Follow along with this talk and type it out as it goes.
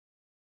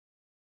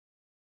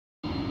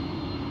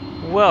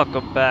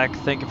Welcome back.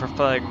 Thank you for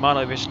flying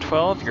Miami Intl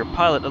 12, your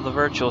pilot of the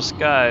virtual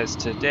skies.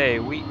 Today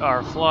we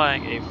are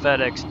flying a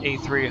FedEx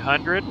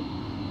A300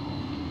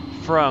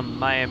 from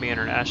Miami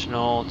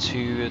International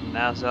to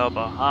Nassau,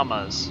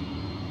 Bahamas.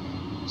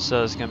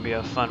 So it's going to be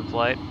a fun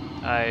flight.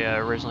 I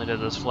originally did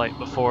this flight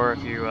before.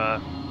 If you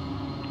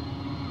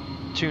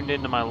tuned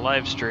into my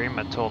live stream,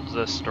 I told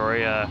this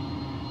story.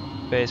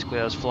 Basically,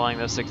 I was flying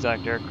this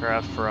exact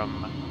aircraft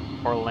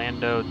from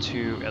Orlando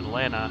to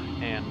Atlanta,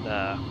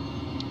 and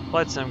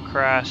flight sim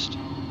crashed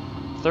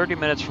 30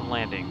 minutes from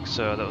landing,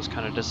 so that was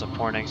kind of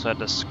disappointing, so I had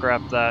to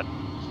scrap that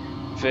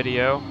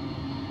video.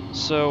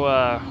 So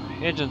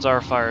engines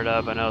are fired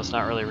up. I know it's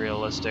not really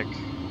realistic,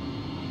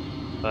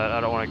 but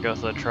I don't want to go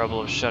through the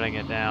trouble of shutting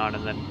it down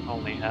and then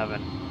only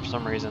having, for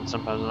some reason,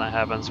 sometimes when that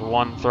happens,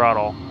 one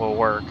throttle will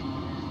work.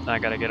 Then I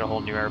gotta get a whole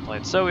new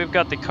airplane. So we've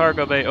got the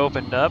cargo bay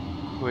opened up,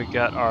 we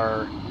got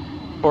our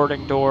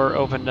boarding door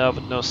opened up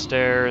with no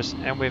stairs,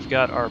 and we've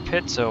got our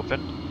pits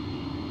open.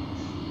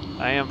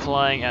 I am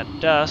flying at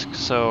dusk,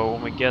 so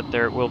when we get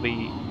there it will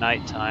be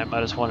nighttime.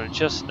 I just wanted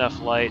just enough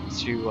light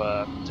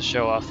to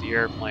show off the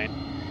airplane.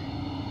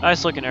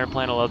 Nice looking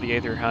airplane. I love the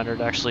A300.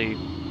 Actually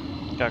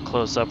got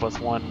close up with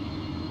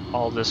one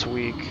all this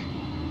week,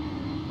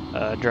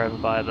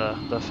 driving by the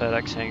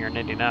FedEx hangar in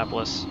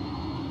Indianapolis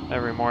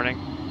every morning.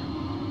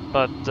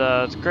 But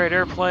it's a great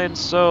airplane,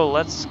 so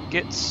let's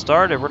get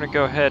started. We're gonna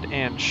go ahead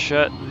and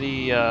shut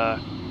the all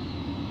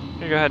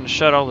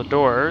the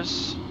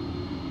doors.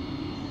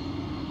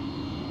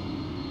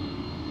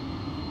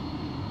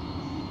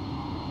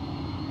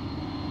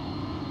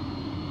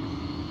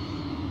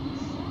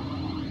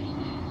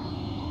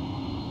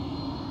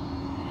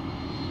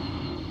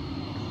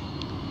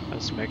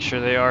 Let's make sure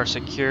they are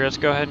secure. Let's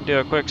go ahead and do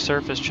a quick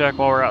surface check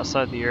while we're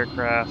outside the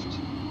aircraft.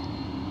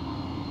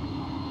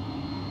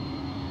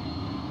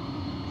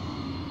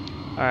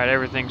 Alright,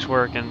 everything's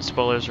working.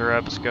 Spoilers are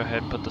up. Let's go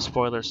ahead and put the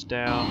spoilers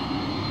down.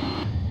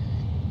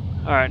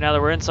 Alright, now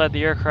that we're inside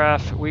the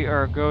aircraft, we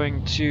are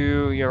going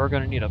to... we're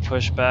going to need a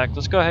pushback.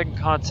 Let's go ahead and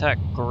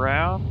contact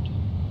ground.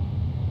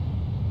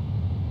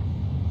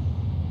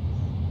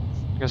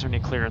 I guess we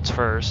need clearance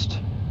first.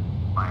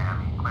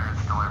 Miami,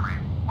 clearance delivery.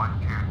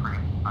 123.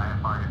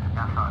 IFR to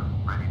Nassau,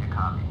 ready to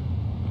copy.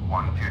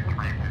 123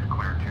 is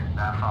clear to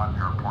Nassau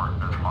Airport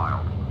as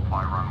filed.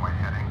 Fly runway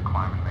heading,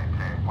 climb and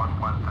maintain 1000.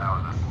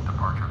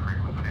 Departure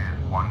frequency is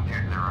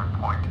 120.5,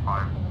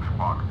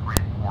 squawk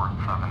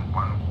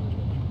 3471.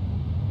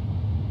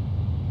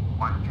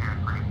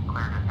 123,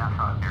 clear to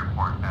Nassau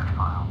Airport as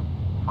filed.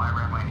 Fly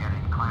runway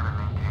heading, climb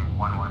and maintain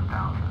 1000.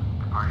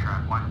 Departure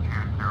at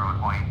 120.5,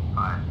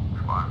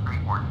 squawk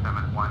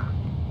 3471.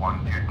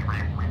 123,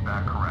 read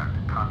back correct.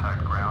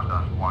 Contact ground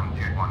on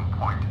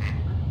 121.8.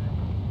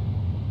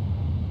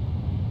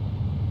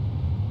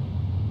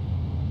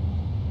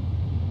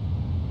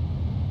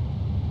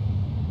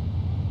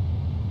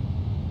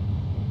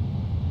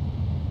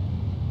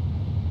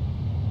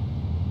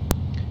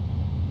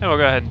 And we'll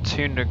go ahead and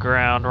tune to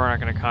ground. We're not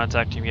going to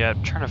contact him yet.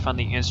 I'm trying to find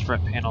the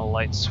instrument panel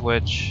light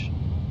switch.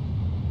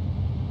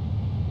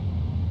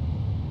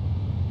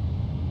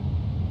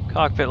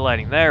 Cockpit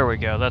lighting, there we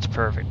go, that's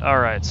perfect.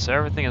 Alright, so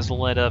everything is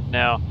lit up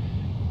now.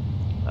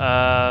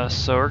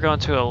 So we're going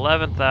to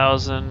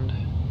 11,000.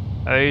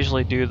 I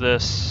usually do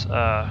this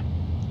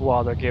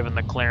while they're giving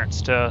the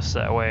clearance to us,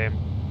 that way I'm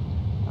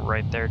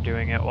right there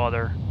doing it while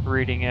they're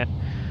reading it.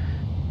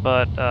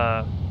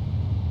 But,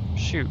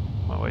 shoot,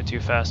 went way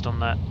too fast on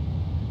that.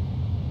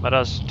 But I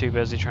was too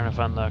busy trying to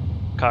find the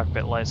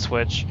cockpit light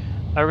switch.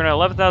 We're going to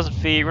 11,000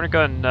 feet. We're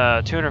going to go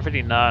in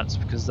 250 knots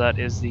because that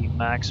is the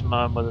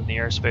maximum within the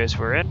airspace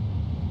we're in.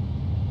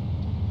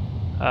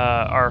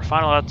 Our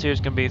final altitude is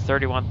going to be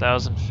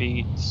 31,000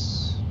 feet.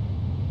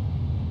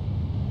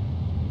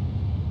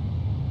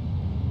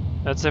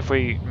 That's if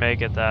we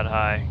make it that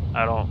high.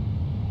 I don't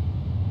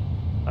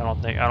know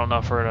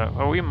if we're gonna.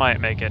 Well, we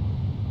might make it,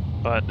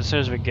 but as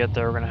soon as we get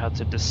there, we're going to have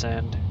to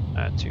descend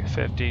at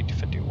 250,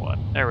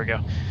 251. There we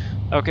go.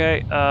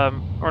 Okay,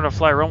 we're going to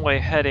fly runway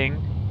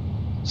heading.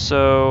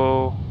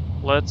 So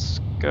let's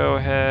go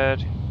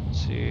ahead.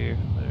 Let's see,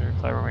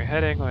 fly runway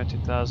heading,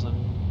 2000,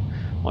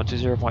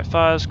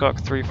 120.5, squawk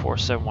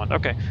 3471.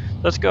 Okay,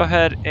 let's go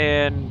ahead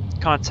and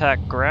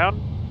contact ground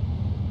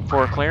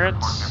for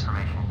clearance.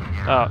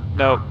 Oh,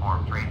 no.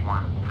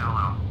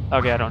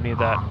 Okay, I don't need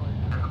that.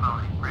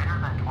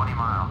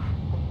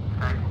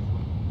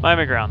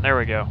 Miami ground, there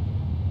we go.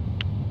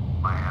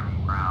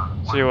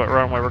 See what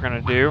runway we're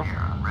going to do.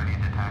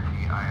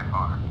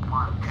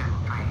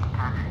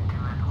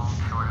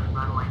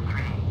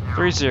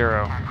 30.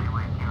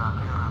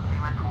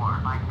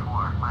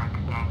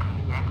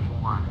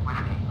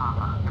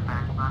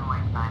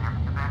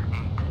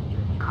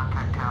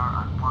 Contact tower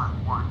on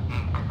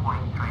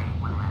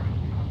 118.3 when ready.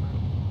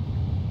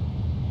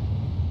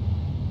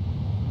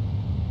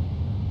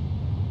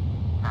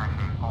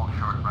 Taxi full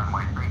short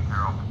runway 30.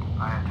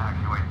 Via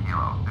taxiway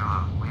Kilo, Zulu,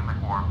 Lima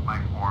 4,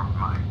 Mike 4,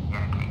 Mike,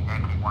 Yankee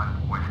 1,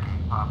 Whiskey,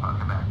 Papa,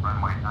 Quebec,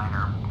 runway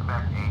 9er,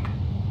 Quebec 8,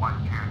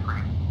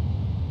 123.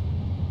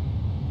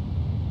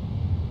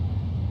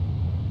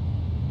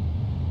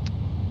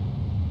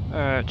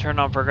 Alright, turn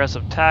on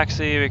progressive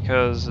taxi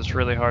because it's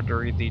really hard to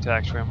read the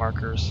taxiway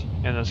markers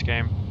in this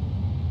game.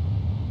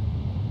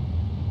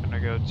 I'm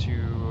gonna go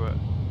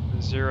to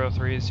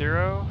 030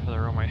 for the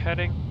runway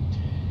heading.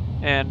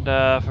 And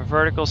for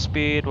vertical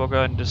speed, we'll go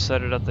ahead and just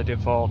set it at the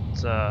default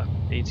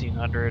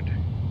 1800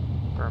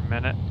 per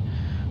minute.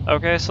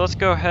 Okay, so let's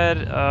go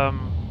ahead.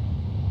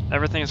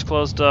 Everything's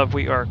closed up.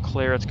 We are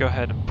clear. Let's go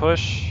ahead and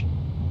push.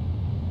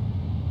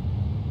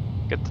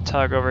 Get the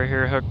tug over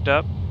here hooked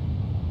up.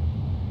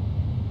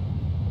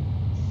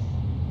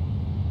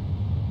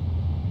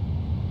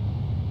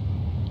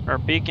 Our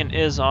beacon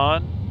is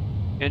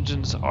on.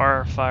 Engines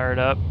are fired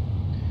up.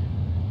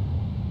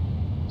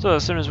 So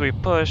as soon as we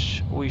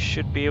push, we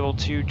should be able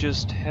to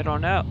just head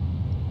on out.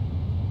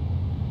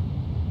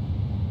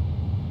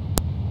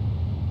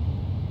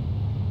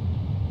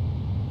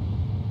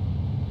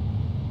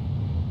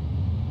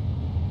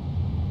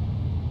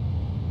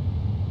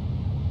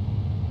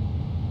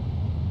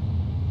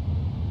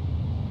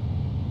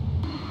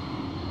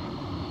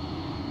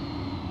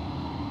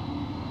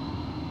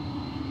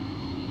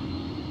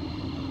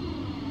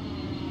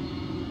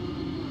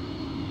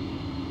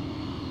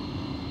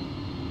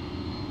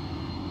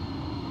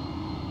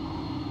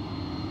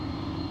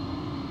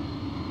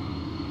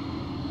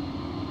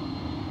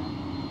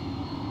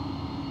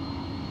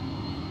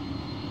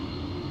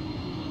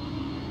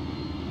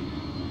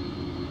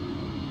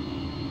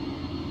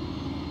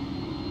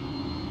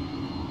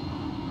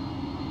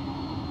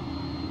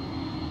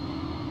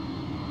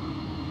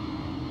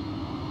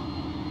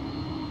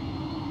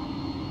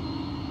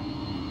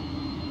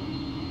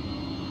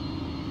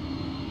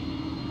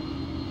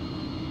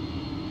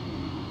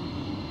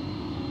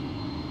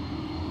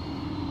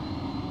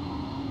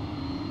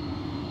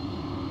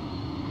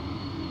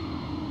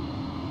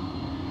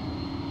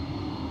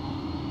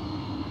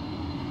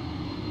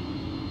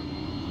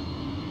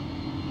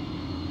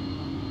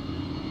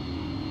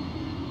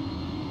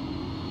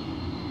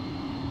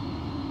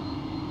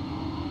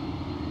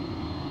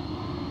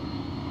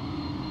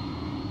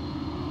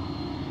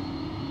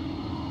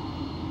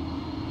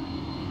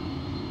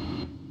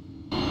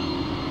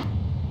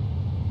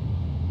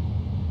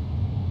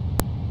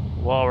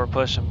 While we're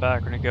pushing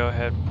back, we're going to go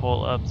ahead and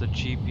pull up the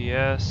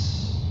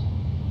GPS.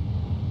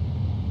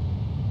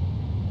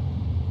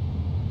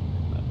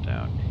 Put that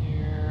down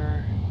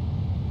here.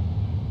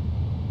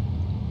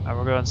 Alright,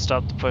 we'll go ahead and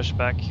stop the push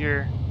back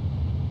here.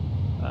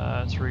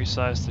 Let's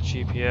resize the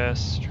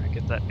GPS. Try to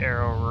get that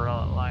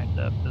arrow lined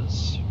up.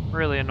 It's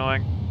really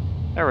annoying.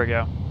 There we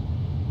go.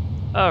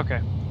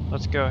 Okay,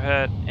 let's go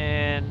ahead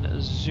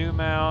and zoom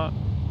out.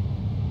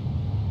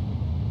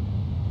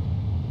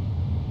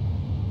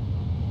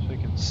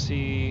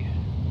 See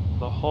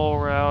the whole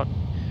route.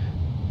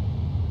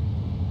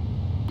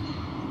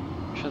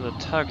 Make sure the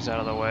tug's out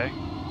of the way.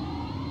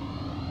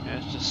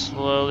 And it's just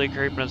slowly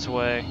creeping its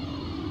way.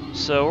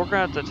 So we're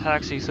gonna have to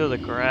taxi through the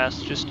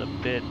grass just a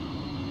bit.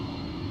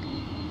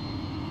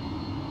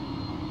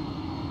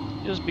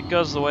 Just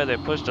because of the way they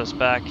pushed us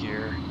back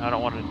here, I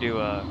don't want to do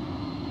a...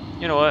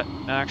 You know what?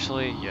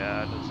 Actually,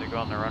 yeah, does it go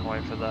on the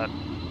runway for that?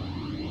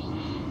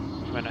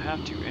 I'm gonna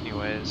have to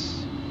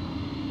anyways.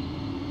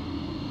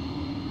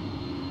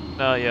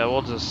 No, yeah,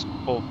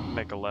 we'll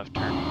make a left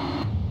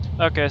turn.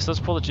 Okay, so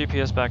let's pull the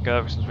GPS back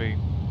up since we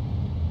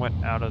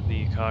went out of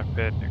the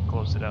cockpit and it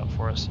closed it out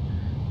for us.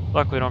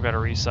 Luckily, we don't got to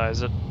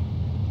resize it.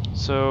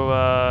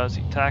 So,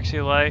 see, taxi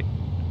light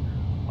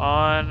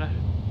on.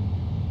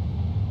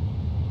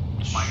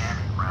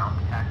 Miami ground,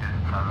 Cactus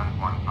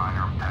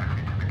 719er,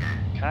 taxi to the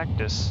gate.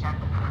 Cactus?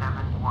 Cactus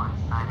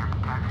 719er,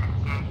 taxi to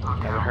the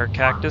gate. Haven't heard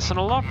cactus in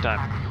a long time.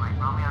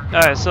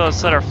 Alright, so let's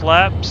set our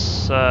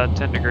flaps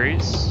 10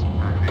 degrees.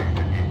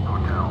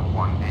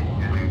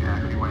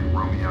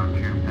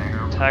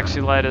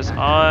 Taxi light is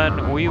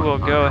on. We will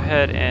go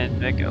ahead and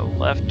make a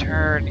left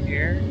turn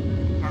here.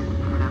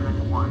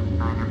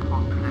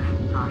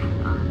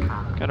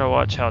 Gotta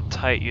watch how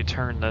tight you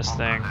turn this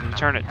thing. If you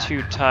turn it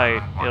too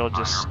tight, it'll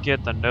just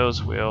skid the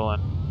nose wheel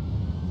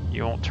and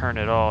you won't turn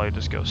at all, you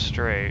just go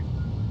straight.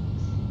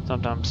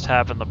 Sometimes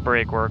tapping the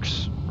brake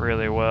works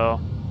really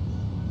well.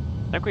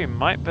 I think we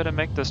might better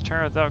make this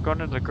turn without going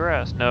into the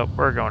grass. Nope,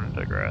 we're going into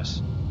the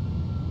grass.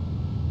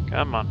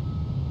 Come on.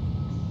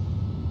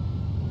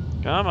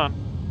 Come on.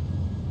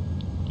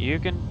 You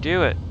can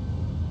do it.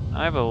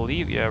 I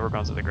believe you. We're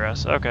going to the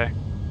grass. Okay.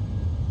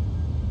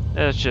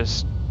 It's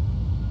just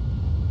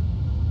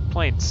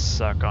plain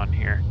suck on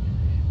here.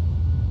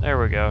 There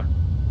we go.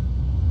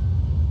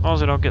 As long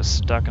as we don't get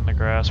stuck in the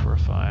grass, we're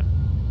fine.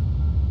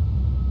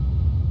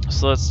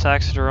 So let's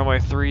taxi to runway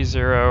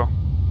 30.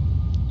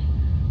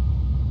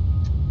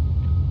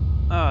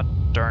 Ah,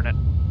 darn it.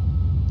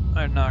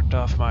 I knocked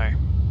off my...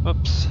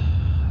 Whoops.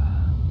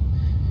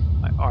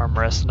 My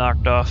armrest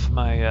knocked off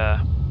my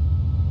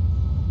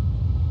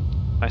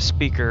my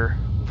speaker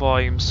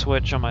volume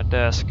switch on my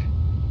desk.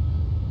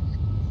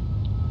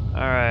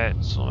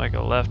 Alright, so we'll make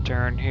a left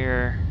turn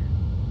here.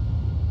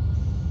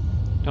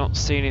 Don't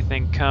see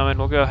anything coming.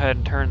 We'll go ahead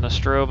and turn the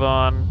strobe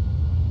on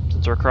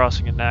since we're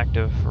crossing an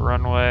active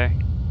runway.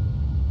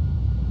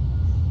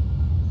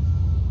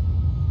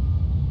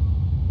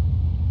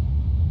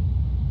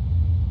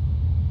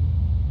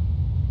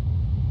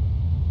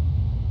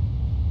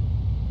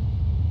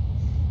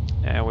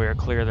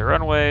 Clear the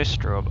runway,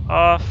 strobe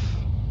off.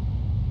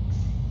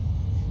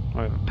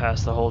 We haven't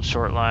passed the hold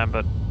short line,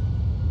 but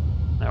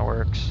that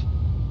works.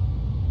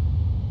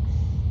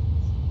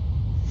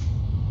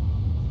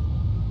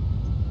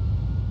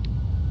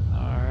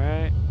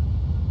 Alright.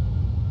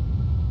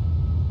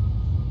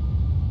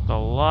 A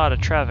lot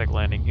of traffic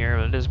landing here,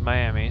 but it is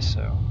Miami,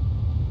 so.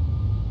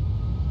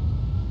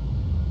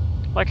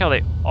 I like how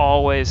they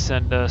always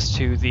send us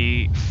to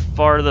the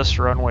farthest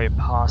runway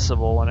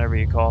possible whenever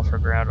you call for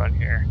ground on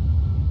here.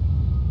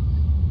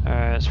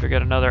 Alright, so we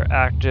got another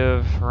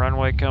active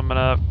runway coming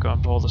up. Go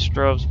and pull the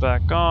strobes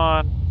back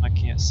on. I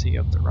can't see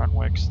up the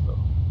runway because the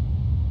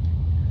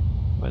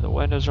way the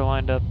windows are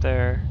lined up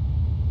there.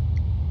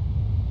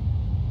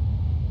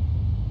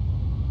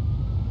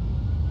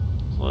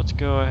 So let's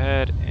go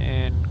ahead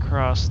and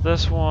cross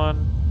this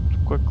one as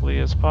quickly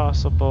as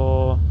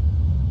possible.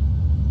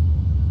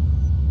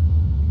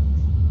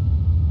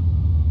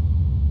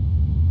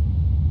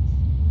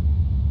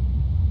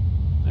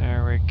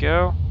 There we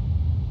go.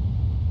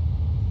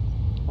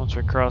 Once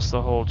we cross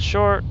the hold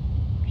short,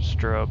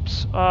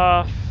 strobes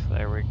off.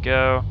 There we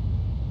go.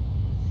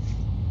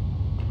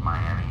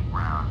 Miami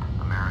ground,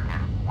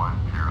 American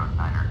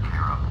 1090,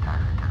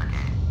 taxi to the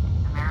gate.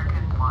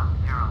 American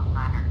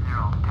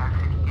 1090,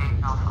 taxi to gate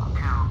Alpha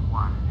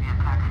 21 via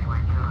taxiway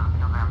to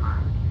November.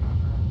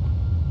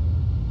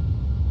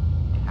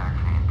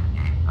 Taxiing to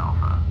gate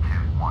Alpha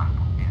 21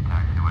 via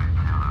taxiway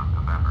to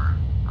November.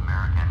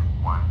 American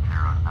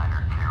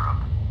 1090.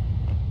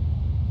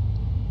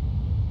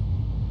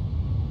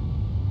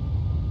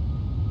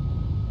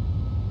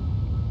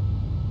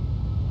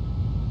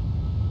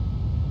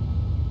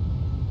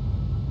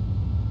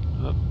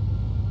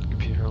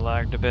 Computer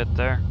lagged a bit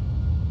there.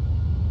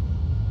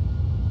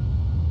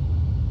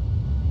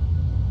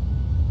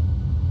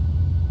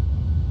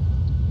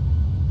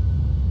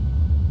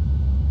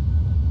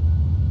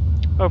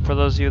 Hope for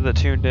those of you that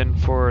tuned in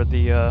for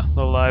the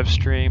live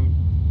stream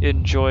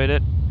enjoyed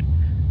it.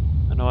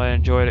 I know I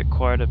enjoyed it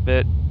quite a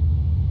bit.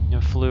 I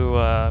flew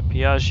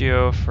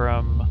Piaggio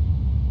from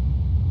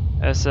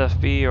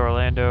SFB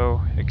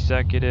Orlando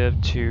Executive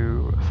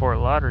to Fort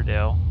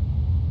Lauderdale.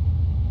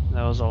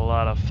 That was a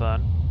lot of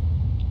fun.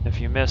 If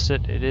you missed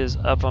it, it is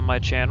up on my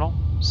channel,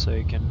 so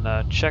you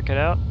can check it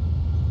out.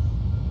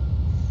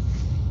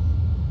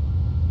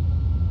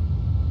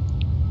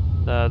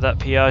 That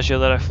Piaggio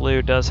that I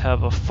flew does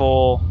have a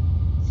full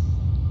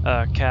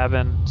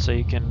cabin, so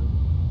you can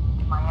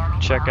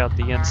check out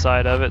the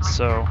inside of it.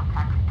 So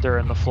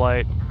during the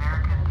flight,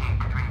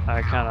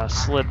 I kind of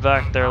slid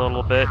back there a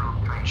little bit,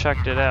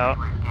 checked it out.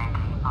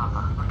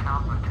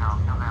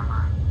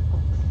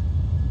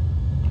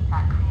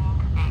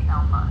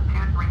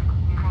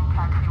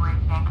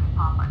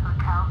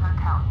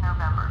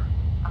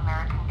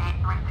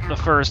 The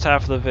first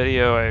half of the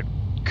video, I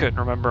couldn't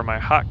remember my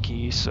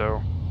hotkey,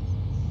 so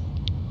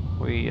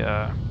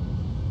I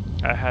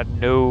had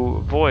no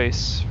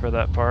voice for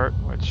that part,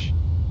 which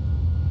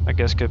I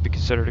guess could be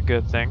considered a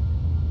good thing.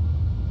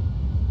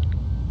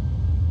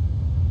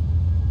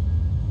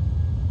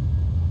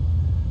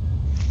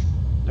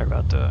 They're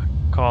about to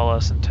call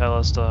us and tell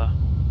us to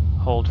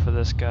hold for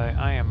this guy.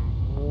 I am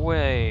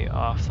way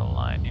off the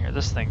line here.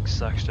 This thing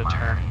sucks to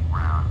turn.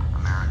 Ground,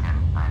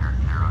 American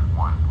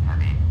 901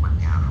 heavy with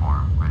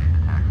uniform, ready to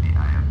taxi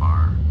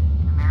IFR.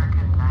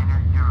 American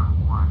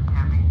 901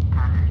 heavy,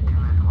 attached to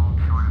his hold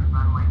short of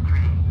runway 30,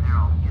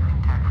 using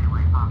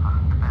taxiway Papa,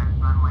 Quebec,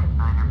 runway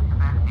 9er,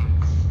 Quebec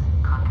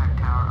 8. Contact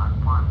tower on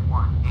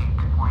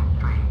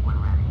 118.3 when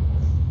ready.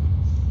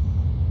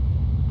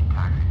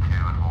 Taxi 2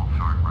 and hold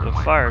short runway.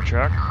 The fire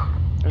truck.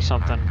 There's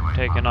something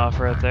taking off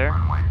right there.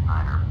 Runway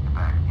 9er,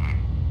 Quebec 8.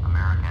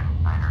 American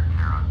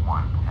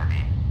 901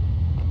 heavy.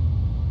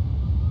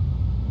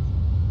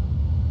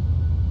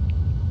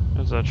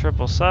 There's a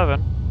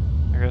 777.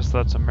 I guess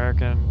that's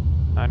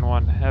American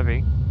 91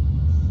 Heavy. 1,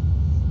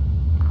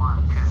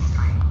 2,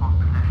 3, hold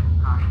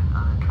position, caution,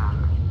 other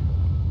traffic.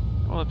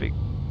 Well, it'd be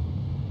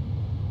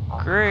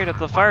great if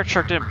the fire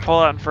truck didn't pull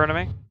out in front of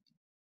me.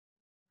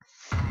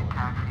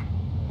 Taxi.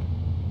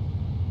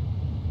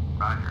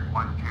 Roger,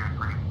 1, 2,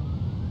 3.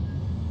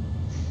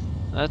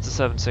 That's a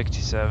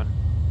 767.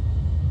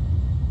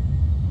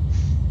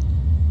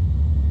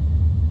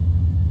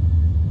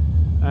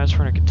 Alright, so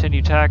we're going to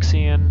continue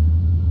taxiing.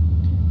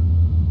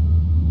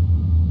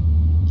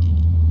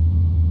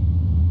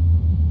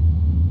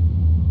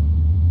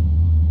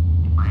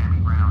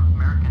 Miami ground,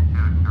 American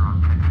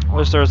 206. I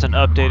wish there was an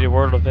updated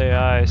World of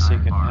AI so you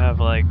can have,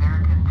 like,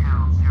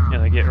 you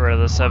know, get rid of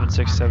the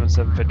 767,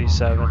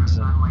 757s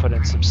and put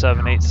in some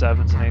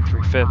 787s and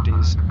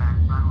A350s.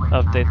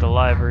 Update the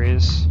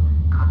liveries.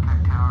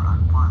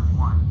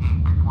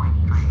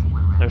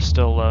 There's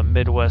still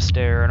Midwest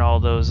Air and all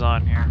those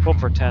on here. We'll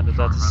pretend that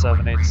that's a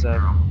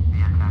 787.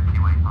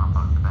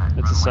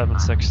 It's a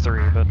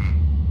 763, but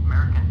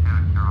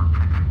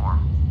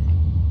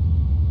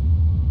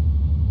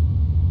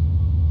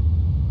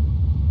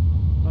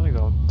I think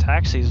the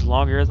taxi's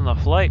longer than the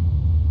flight.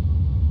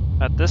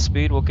 At this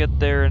speed, we'll get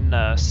there in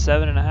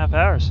 7.5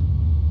 hours.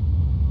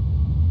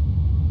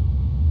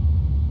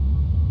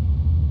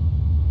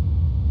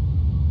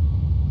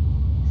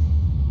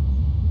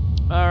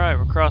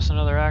 across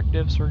another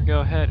active, so we're gonna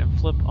go ahead and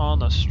flip on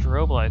the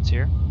strobe lights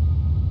here.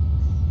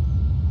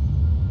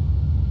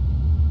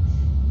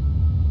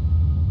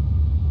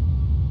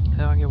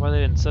 I don't get why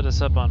they didn't set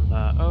us up on,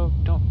 oh,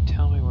 don't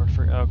tell me we're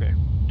free. Okay,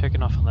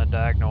 taking off on the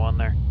diagonal one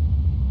there.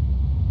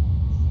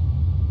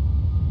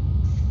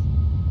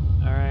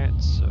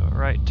 Alright, so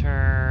right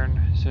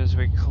turn. As soon as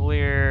we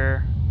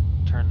clear,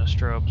 turn the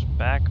strobes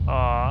back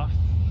off,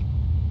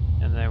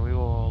 and then we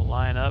will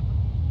line up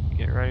and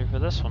get ready for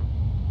this one.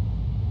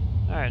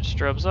 Alright,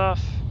 strobes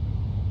off.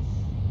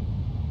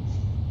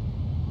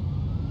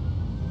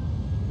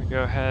 We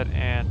go ahead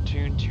and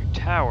tune to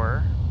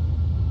tower.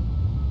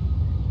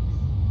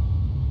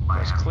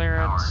 Press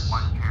clearance.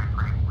 Tower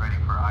 123, ready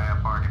for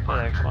IFR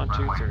departure. FedEx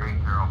 123.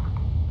 Runway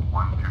 30.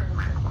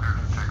 123, clear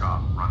to take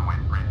off. Runway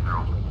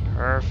 30.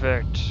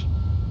 Perfect.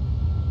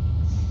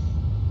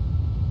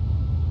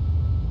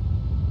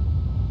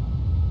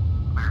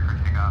 Clear for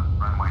takeoff.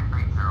 Runway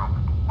 30.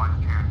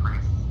 123.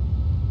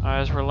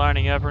 Alright, as we're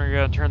lining up, we're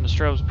going to turn the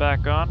strobes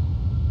back on.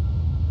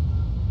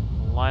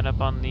 Line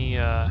up on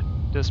the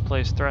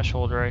displaced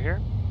threshold right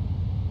here.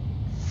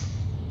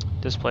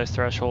 Displaced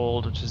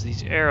threshold, which is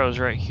these arrows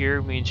right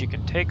here, means you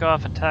can take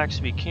off and taxi,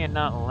 but you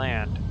cannot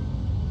land.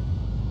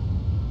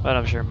 But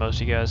I'm sure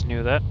most of you guys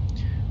knew that.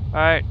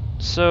 Alright,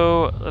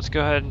 so let's go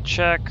ahead and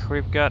check.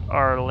 We've got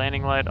our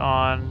landing light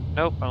on.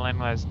 Nope, our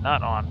landing light's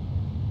not on.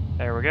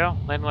 There we go.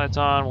 Landing light's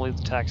on. We'll leave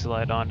the taxi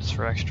light on just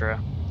for extra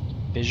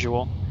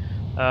visual.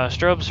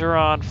 Strobes are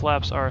on.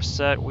 Flaps are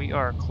set. We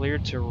are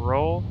cleared to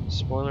roll.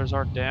 Spoilers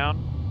are down.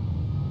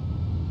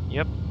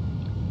 Yep.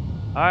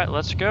 Alright,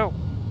 let's go.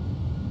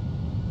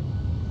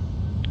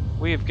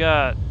 We've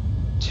got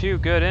 2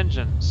 good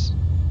engines.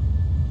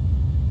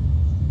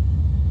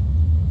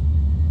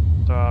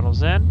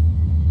 Throttles in.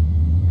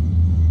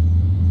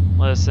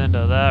 Listen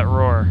to that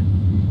roar.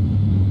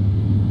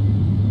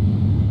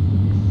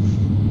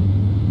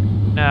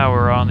 Now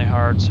we're on the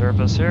hard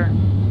surface here.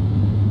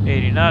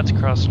 80 knots,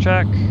 cross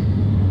check.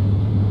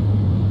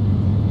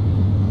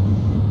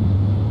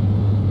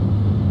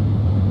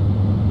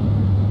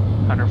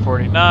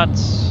 .140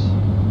 knots.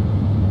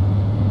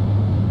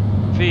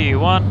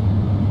 V1.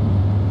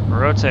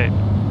 Rotate.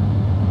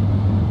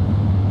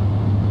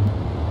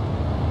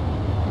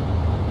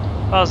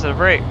 Positive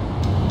rate.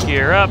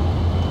 Gear up.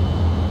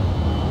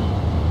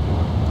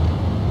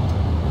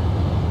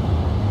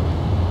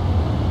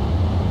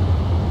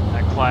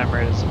 That climb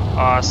rate is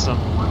awesome.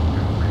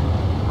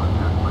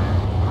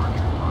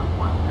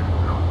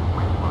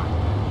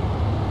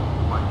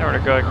 Now we're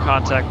going to go ahead and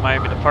contact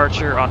Miami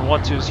departure on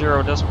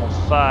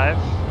 120.5.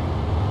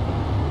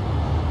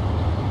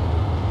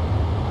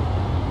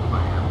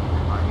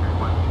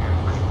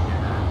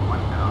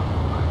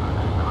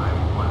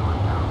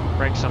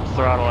 Bring some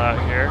throttle out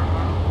here.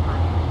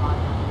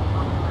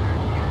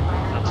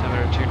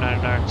 Altimeter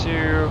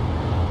 2992.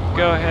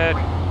 Go ahead.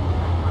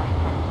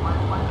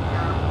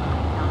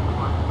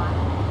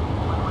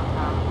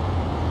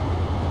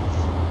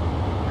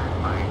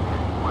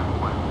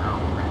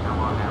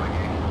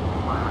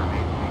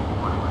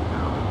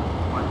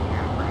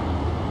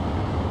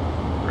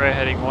 Right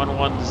heading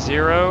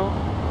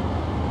 110.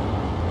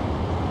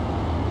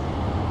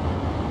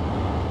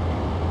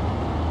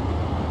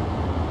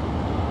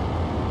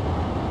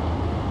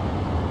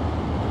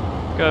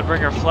 Go ahead and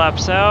bring our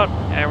flaps out,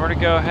 and we're going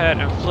to go ahead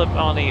and flip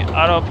on the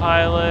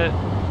autopilot.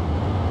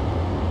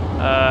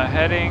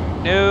 Heading,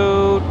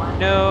 no,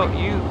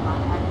 you.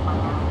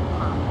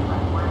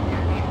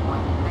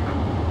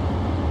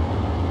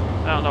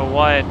 I don't know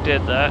why it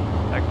did that.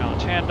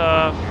 Acknowledge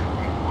handoff.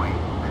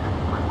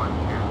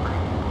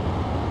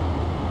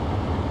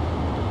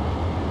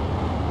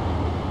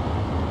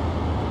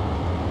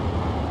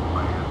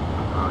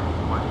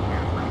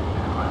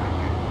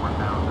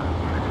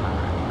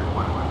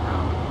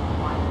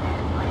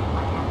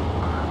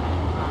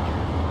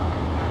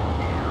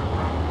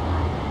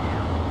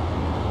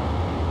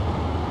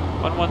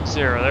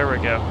 There we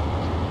go.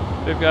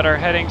 We've got our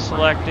heading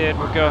selected.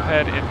 We'll go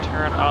ahead and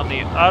turn on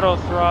the auto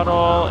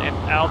throttle and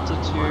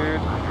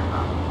altitude.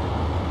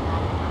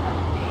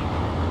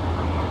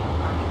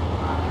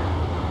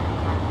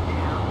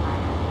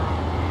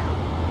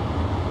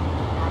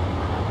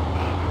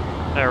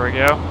 There we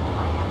go.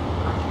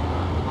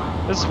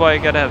 This is why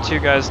you gotta have 2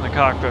 guys in the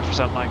cockpit for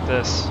something like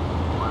this.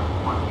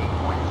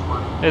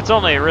 It's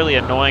only really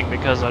annoying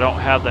because I don't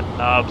have the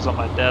knobs on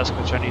my desk,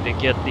 which I need to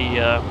get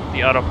the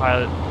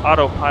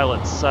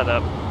autopilot set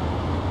up.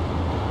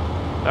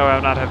 That way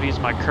I'm not having to use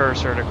my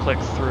cursor to click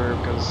through,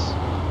 because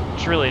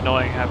it's really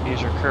annoying having to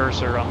use your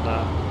cursor on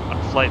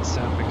flight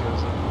sim,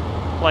 because the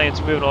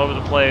plane's moving all over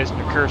the place and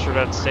your cursor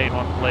doesn't stay in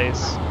one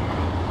place.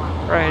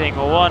 Right heading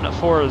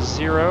 140.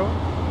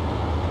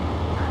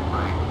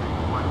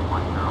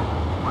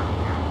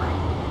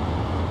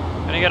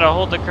 And you gotta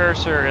hold the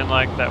cursor in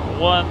like that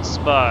one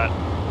spot.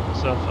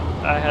 So if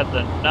I had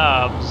the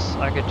knobs,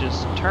 I could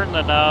just turn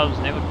the knobs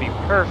and it would be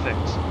perfect.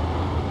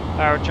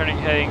 Alright, we're turning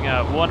heading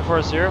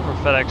 140 for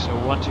FedEx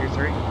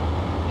A306.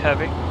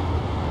 Heavy.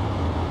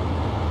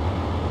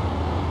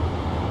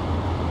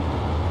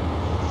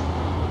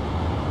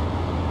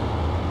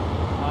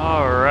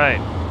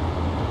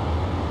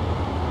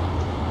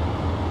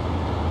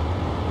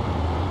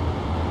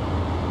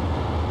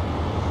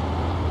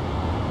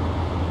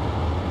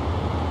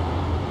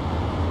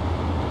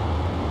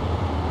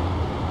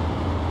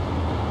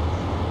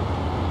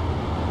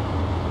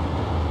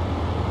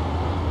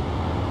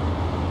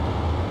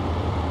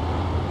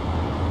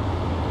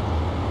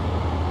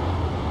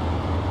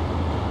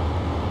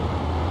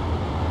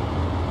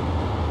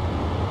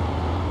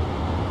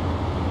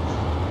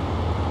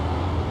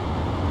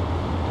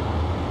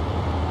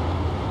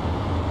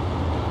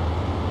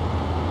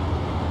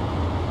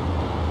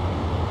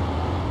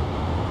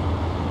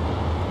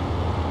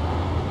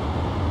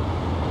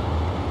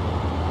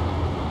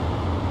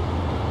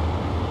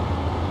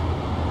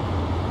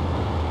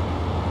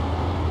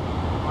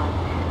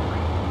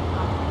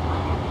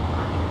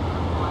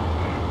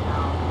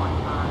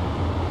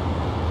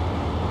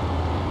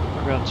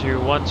 We're going to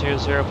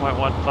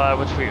 120.15,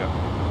 which we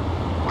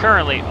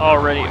currently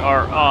already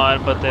are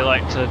on, but they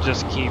like to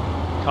just keep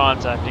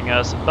contacting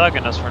us and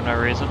bugging us for no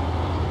reason.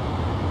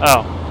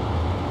 Oh.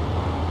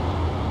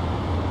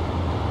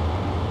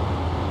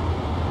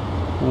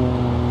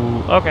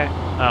 Ooh, okay.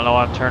 I don't know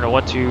why I'm turning to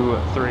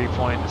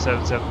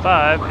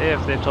 123.775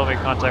 if they told me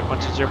to contact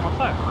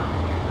 120.5.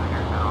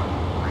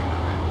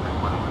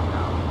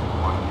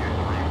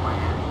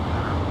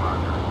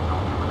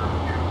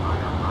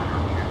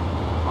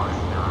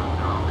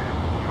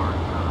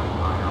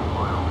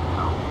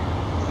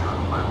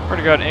 We're going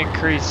to go ahead and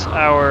increase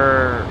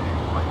our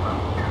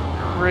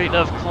rate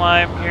of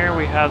climb here.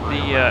 We have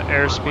the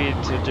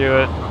airspeed to do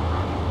it.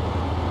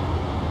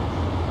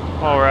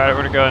 While we're at it,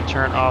 we're going to go and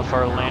turn off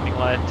our landing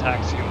light and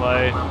taxi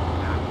light.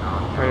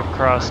 We've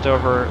crossed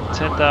over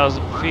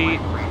 10,000 feet.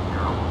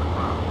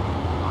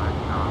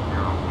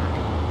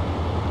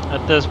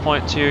 At this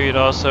point too, you'd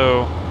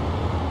also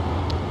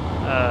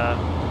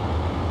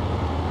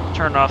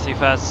turn off the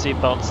fast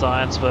seatbelt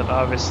signs, but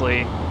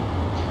obviously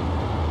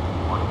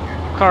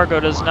cargo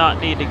does not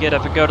need to get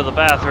up and go to the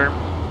bathroom.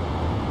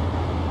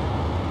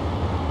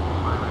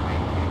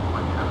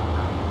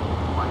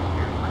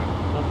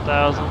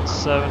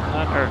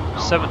 1,700 or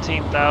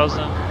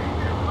 17,000.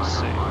 Let's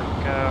see. Go.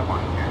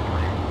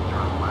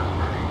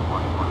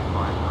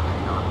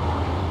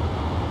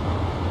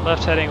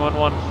 Left heading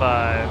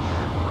 115.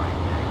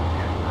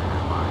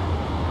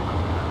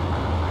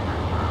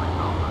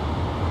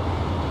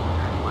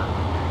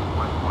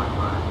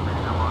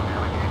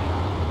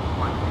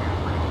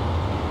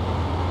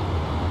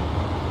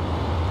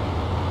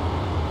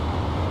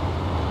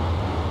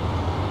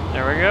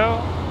 There we go.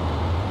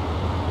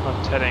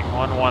 Left heading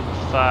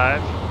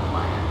 115.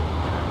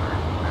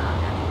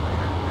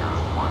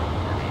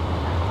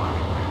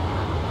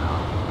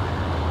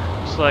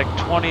 Looks like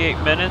 28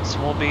 minutes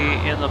we'll be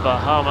in the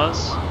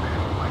Bahamas.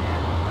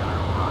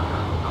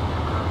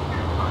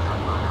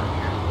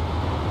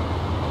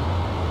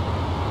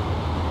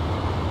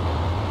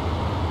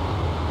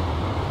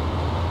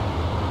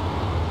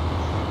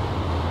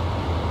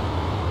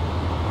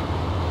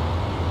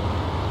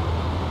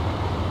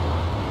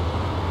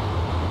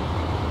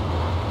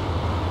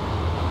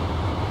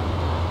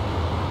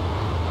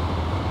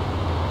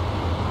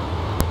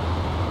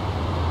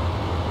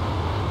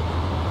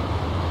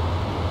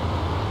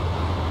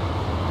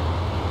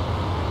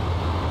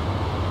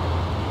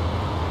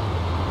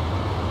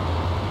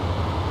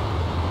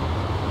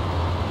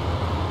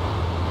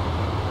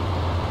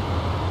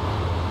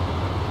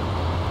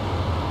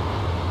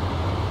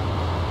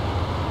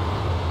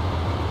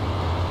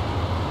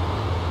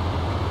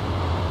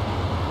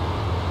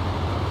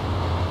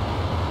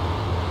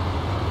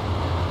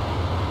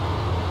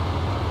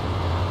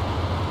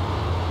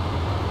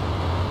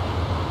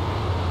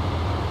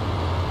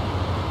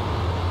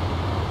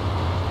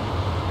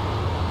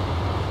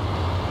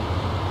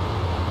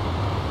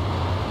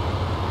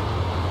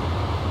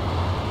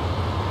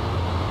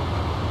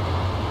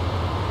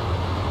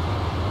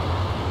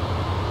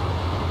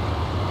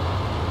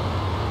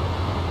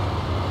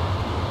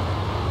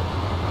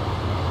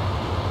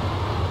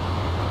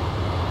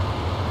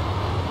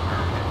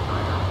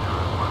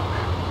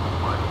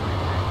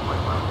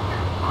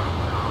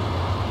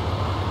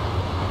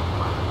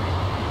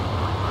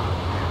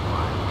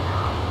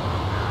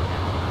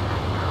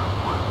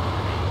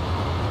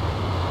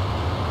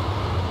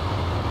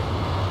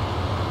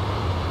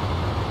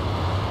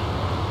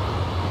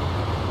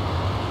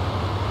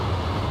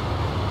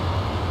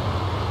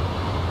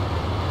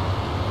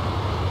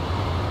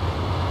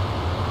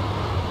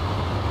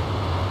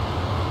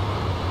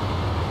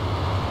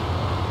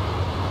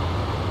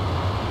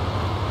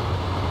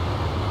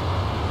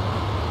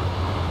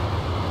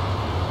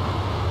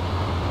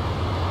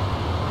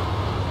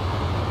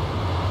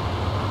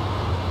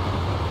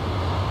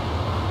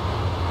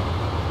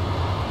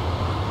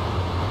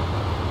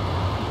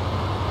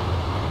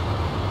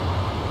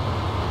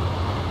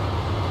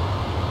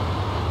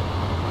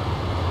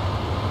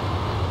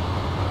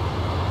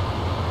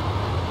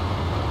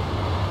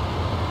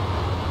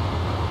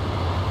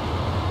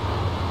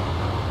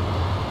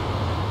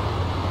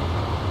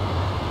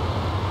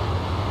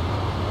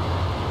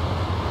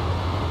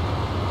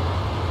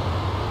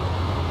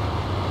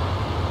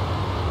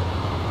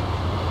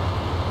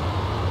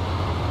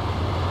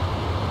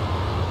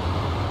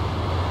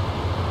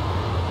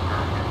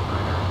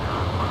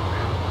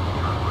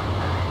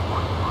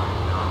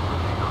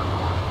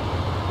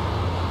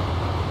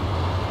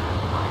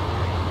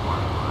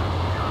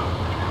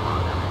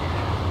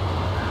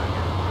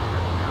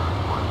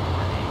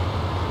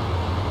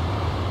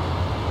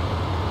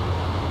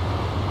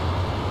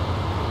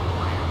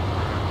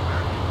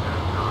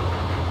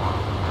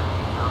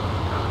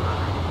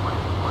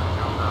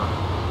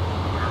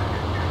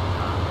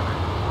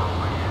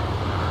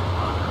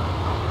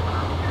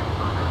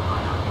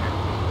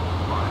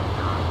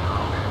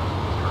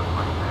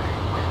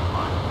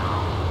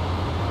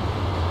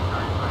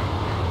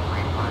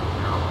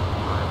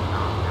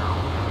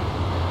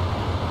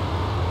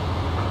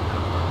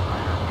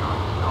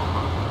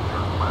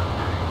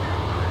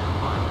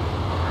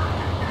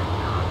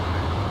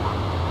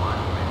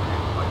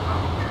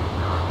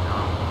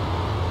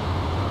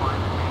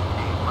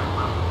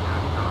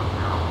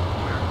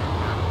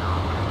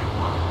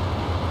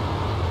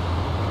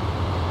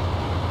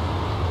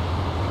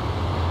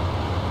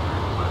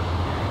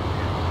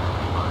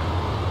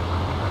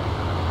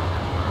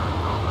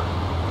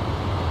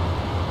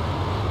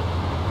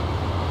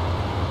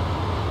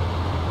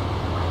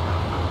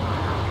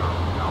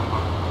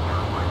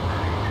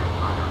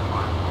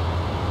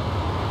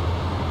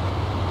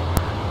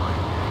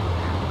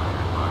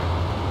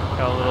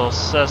 little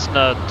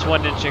Cessna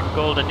twin-engine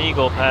Golden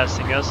Eagle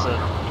passing us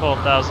at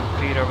 12,000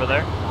 feet over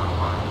there.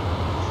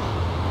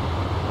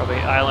 Probably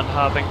island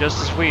hopping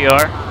just as we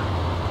are.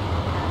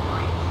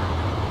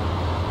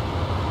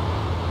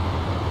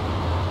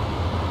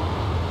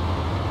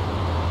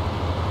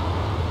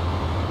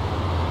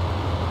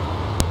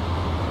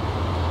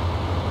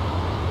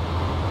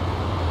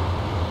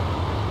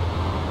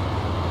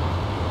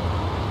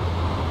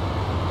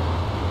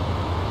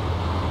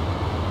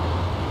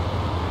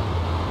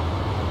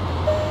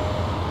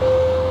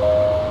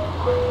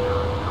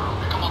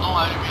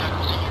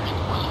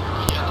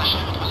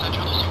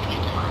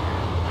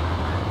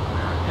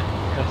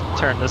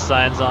 Turn the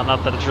signs on,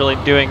 not that it's really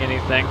doing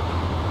anything.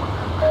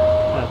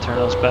 I'll turn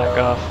those back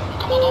off.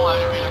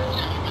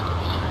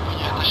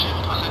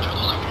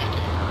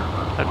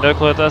 I have no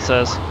clue what that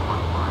says.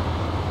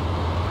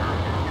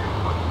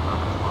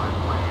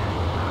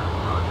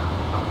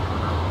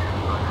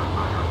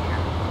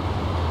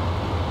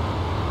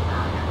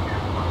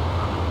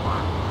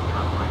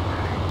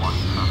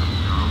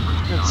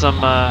 Get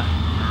some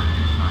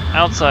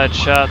outside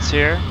shots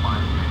here.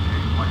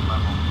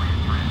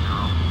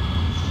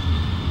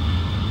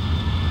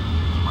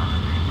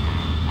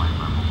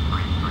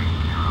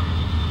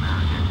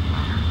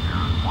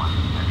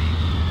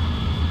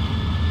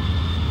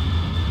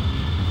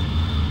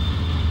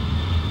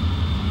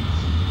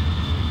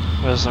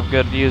 There's some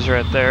good views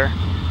right there.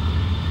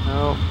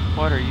 Oh,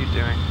 what are you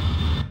doing?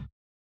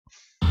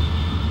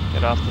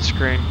 Get off the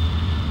screen.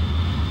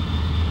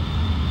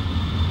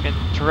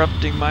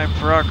 Interrupting my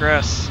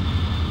progress.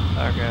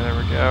 Okay, there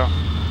we go.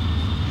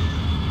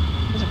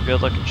 There's some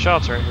good looking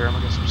shots right here. I'm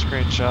gonna get some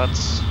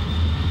screenshots.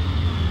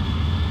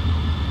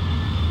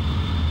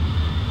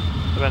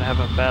 I've been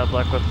having bad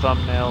luck with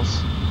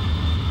thumbnails.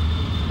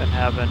 Been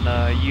having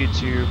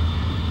YouTube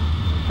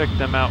pick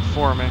them out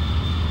for me.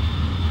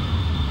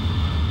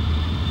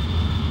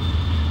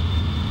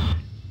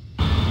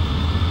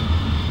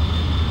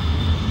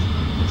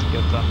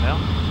 Good thumbnail.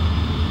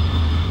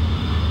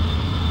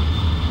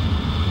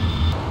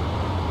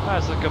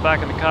 Alright, so let's go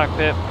back in the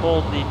cockpit,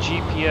 pull the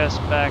GPS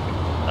back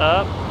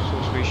up,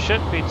 so we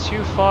shouldn't be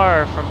too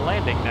far from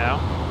landing now.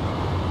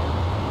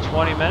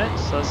 20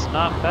 minutes, that's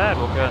not bad.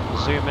 We'll go ahead and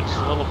zoom in just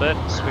a little bit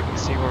so we can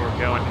see where we're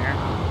going here.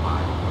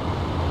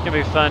 It's gonna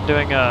be fun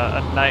doing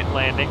a night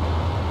landing.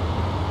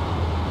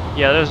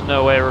 Yeah, there's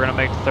no way we're gonna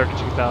make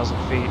 32,000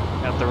 feet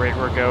at the rate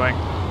we're going.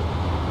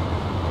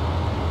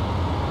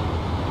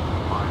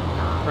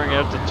 Bring it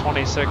up to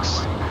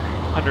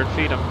 2,600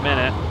 feet a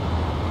minute.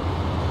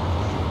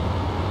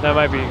 That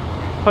might be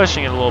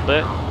pushing it a little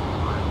bit,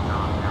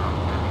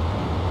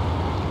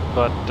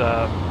 but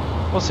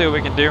we'll see what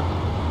we can do.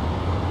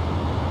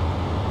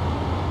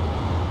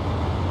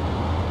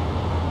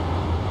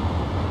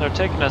 They're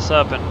taking us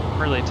up in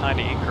really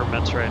tiny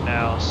increments right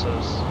now, so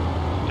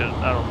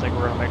I don't think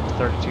we're going to make the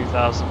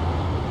 32,000.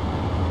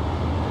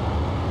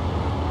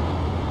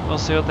 We'll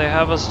see what they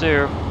have us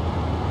do.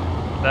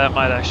 That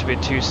might actually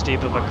be too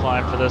steep of a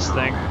climb for this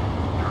thing.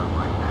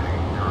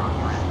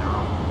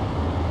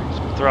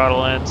 Just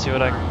throttle in, see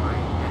what I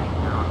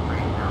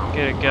can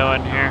get it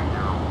going here.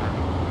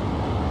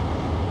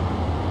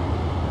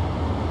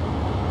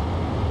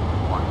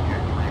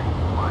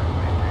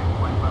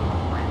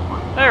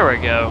 There we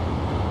go.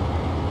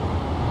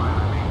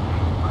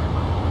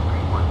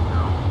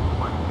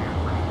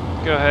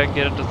 Go ahead and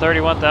get it to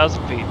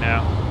 31,000 feet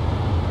now.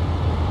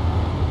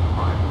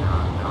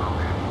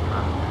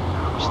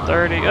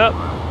 30 up,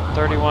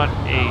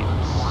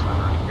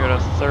 31.8. Go to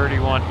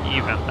 31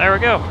 even. There we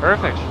go,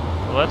 perfect.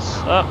 Well, let's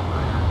up.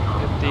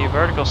 Get the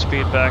vertical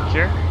speed back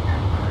here.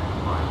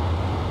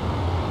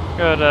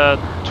 Go to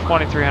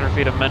 2,300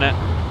 feet a minute.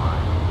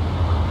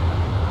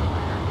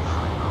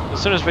 As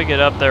soon as we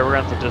get up there, we're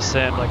going to have to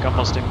descend like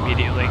almost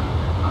immediately.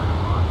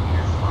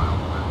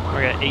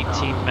 We're at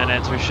 18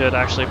 minutes. We should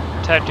actually,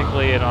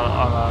 technically, on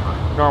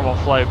a normal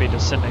flight, be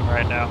descending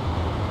right now.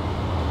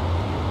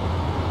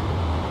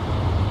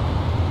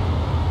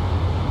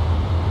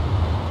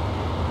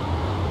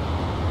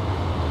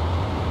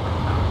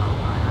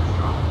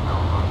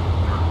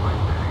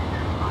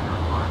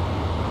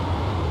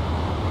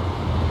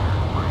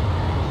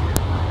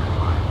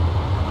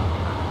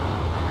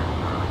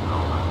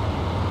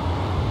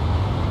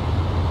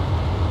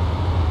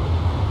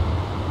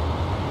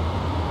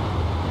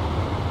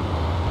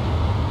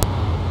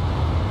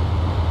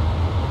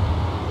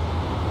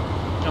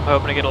 I'm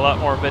hoping to get a lot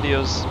more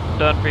videos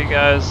done for you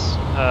guys.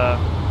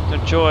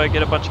 Enjoy,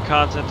 get a bunch of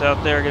content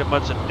out there, get a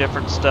bunch of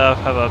different stuff,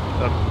 have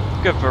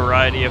a good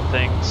variety of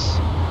things.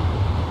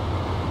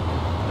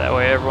 That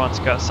way everyone's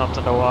got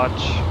something to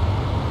watch.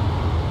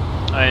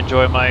 I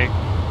enjoy my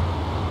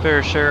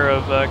fair share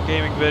of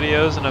gaming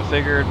videos, and I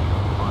figured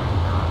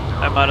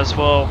I might as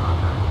well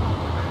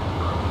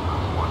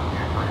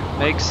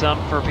make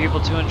some for people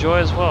to enjoy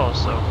as well.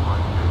 So,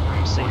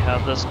 see how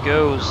this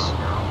goes.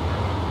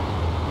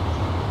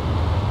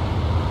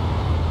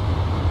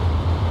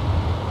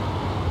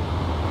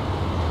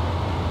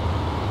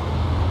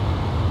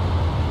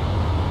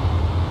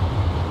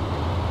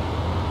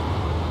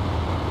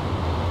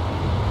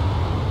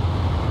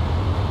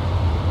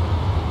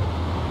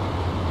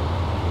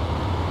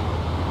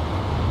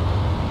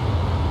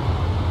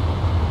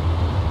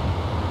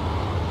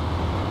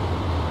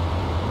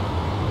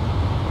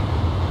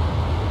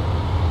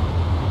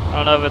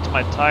 don't know if it's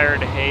my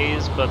tired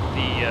haze, but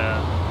the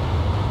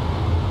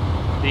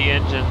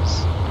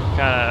engine's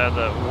kind of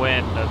the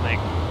wind, I think.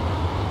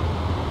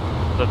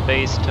 The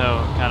bass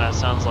tone kind of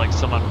sounds like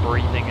someone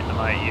breathing into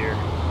my ear.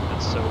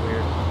 It's so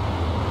weird.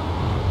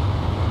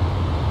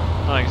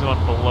 Like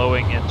someone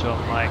blowing into a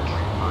mic.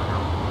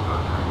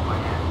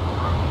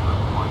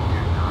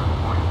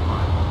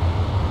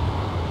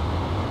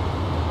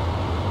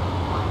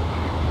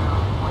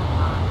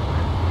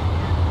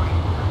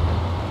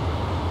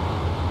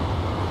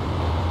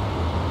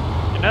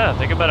 Now that I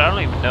think about it, I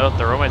don't even know if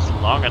the runway's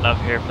long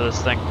enough here for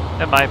this thing.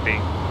 It might be.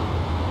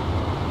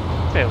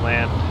 Okay,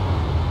 land.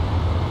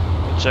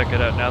 Check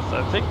it out now.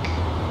 I think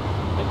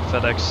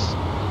FedEx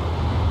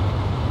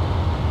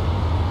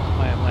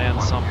might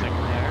land something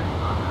there.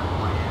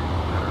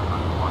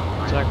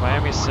 Check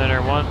Miami Center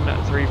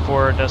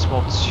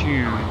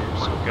 134.2.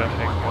 So go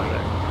ahead and go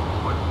there.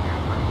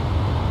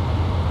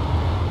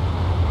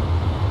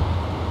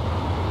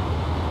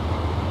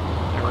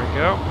 There we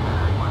go.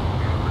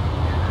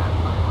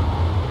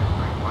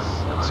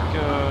 Let's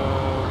go.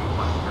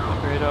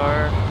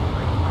 Radar.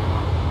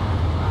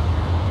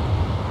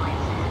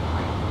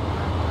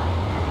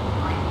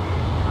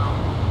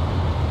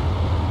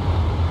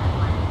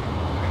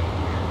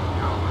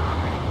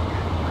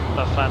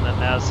 I'll find the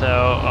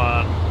NASAO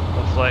on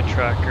the flight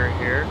tracker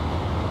here.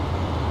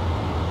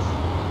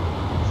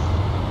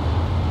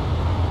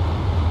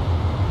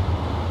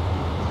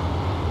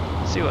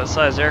 See what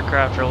size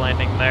aircraft are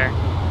landing there.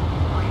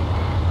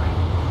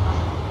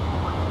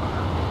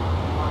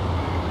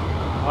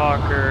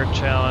 Hawker,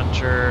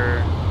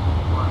 Challenger,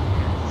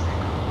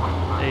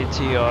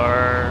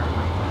 ATR,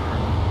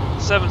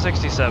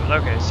 767.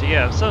 Okay, so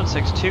yeah, if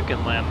 762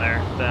 can land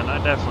there, then I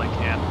definitely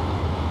can.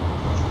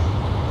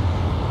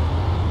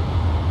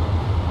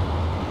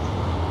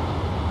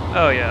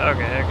 Oh yeah,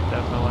 okay, I can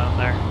definitely land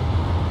there.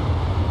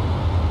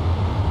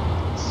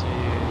 Let's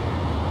see.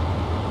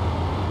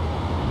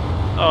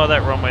 Oh,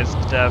 that runway's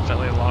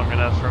definitely long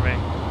enough for me.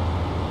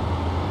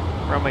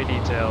 Runway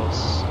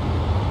details.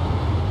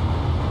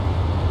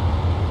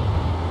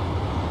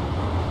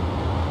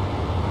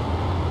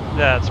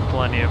 That's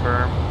plenty of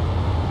room.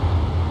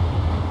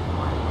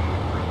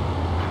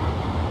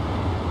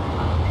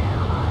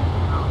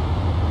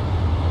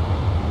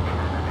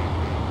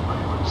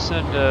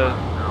 Send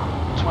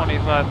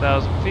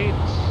 25,000 feet.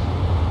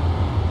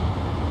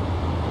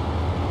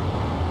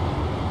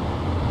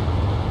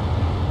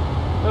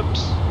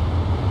 Oops.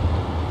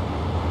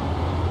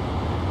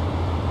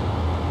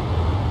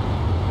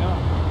 No.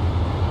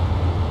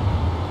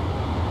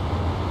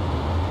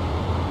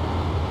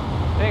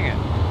 Dang it.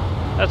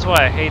 That's why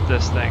I hate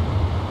this thing.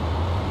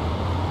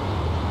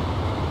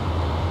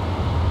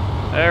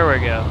 There we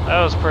go.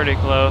 That was pretty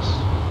close.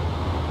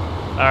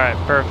 Alright,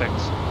 perfect.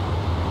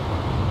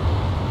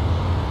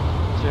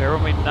 So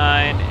runway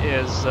 9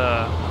 is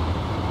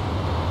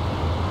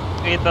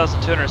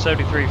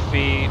 8,273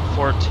 feet,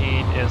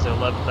 14 is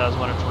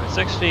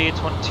 11,126 feet,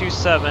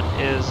 27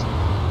 is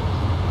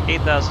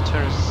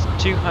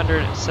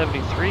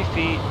 8,273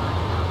 feet,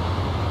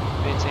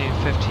 maintain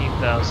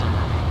 15,000.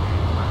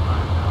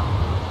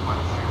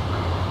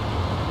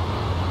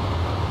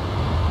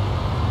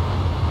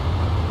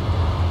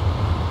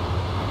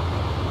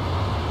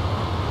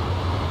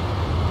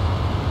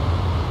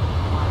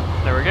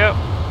 There we go.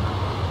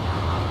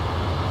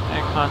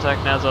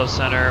 Contact NASAO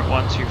Center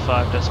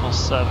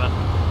 125.7.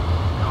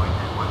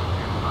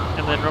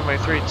 And then runway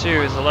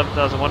 32 is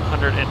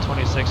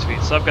 11,126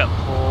 feet. So I've got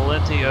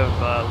plenty of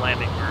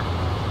landing room.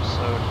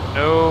 So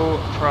no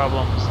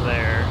problems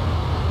there.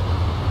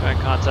 Go ahead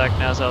and contact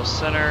NASAO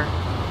Center.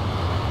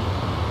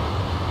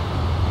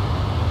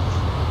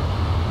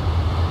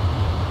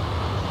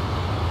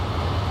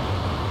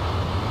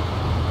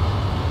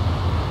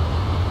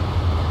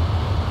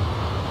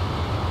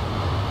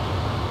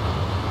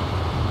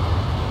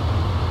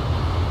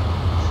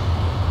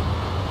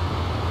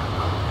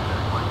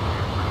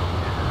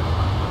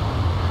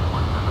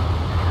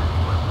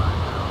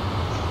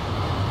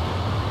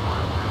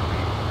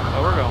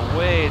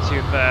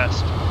 Too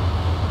fast.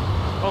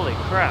 Holy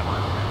crap.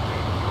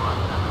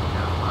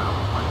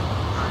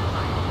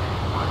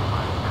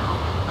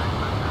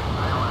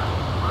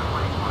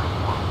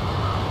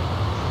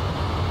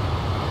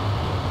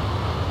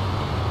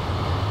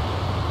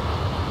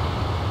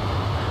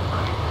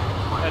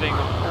 Heading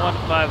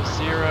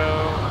 150.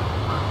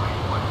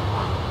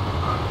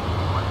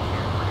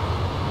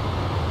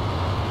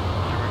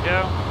 There we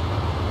go.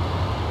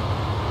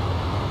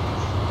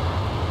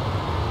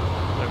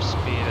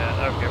 Speed at.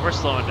 Okay, we're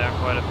slowing down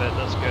quite a bit.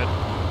 That's good.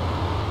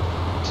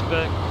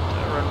 Expect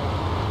run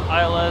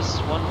ILS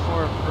 14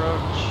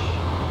 approach.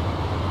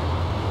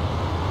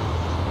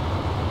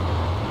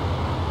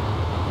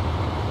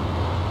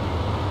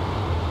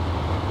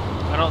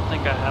 I don't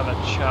think I have a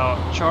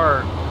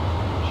chart.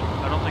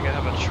 I don't think I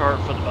have a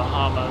chart for the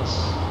Bahamas.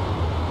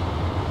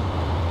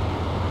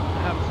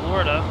 I have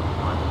Florida.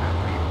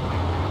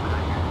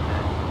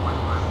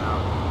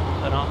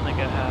 I don't think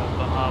I have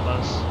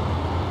Bahamas.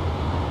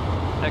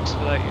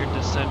 Expedite your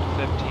descent to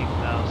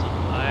 15,000.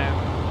 I'm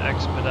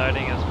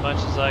expediting as much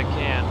as I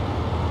can.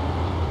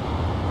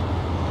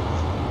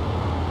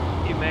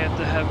 You may have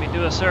to have me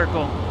do a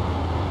circle.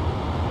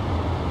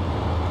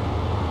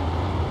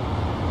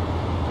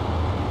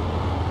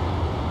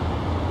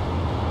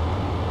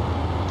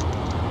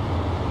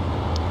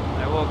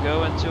 I will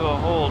go into a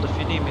hold if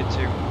you need me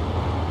to.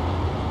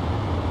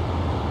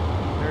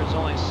 There's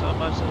only so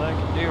much that I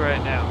can do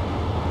right now.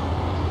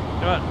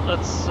 You know what?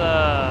 Let's go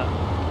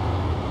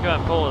ahead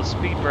and pull the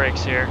speed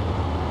brakes here.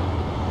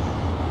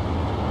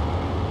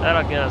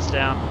 That'll get us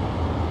down.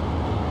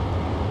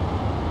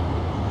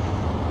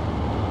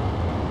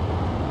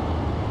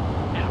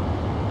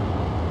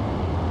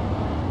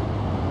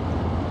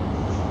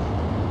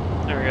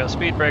 There we go.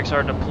 Speed brakes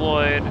are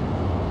deployed.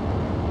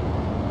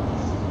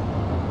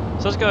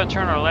 So let's go ahead and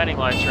turn our landing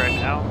lights right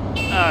now.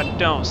 Ah,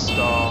 don't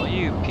stall,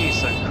 you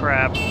piece of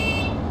crap.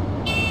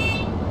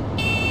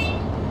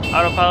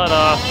 Autopilot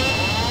off.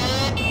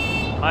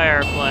 My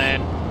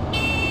airplane.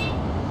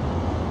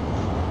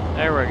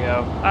 There we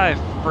go. I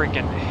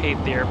freaking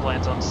hate the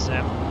airplanes on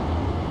sim.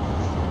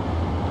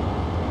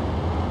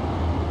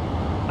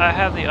 I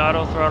have the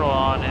auto throttle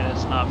on and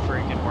it's not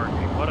freaking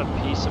working. What a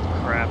piece of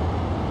crap.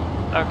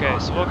 Okay,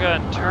 so we'll go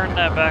ahead and turn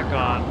that back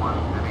on.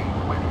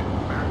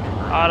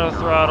 Auto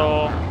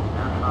throttle.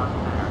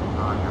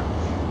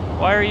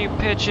 Why are you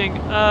pitching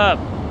up?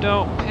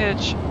 Don't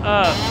pitch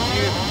up,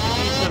 you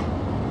piece of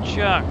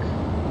junk.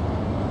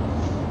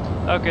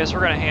 Okay, so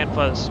we're gonna hand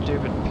fly this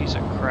stupid piece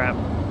of crap.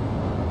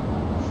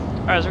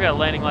 Alright, so we got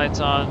landing lights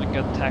on, we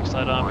got the tax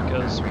light on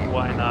because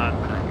why not?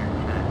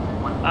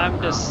 I'm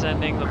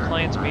descending, the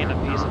plane's being a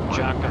piece of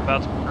junk. I'm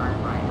about to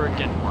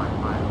freaking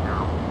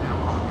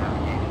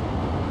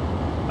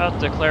about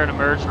to declare an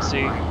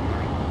emergency.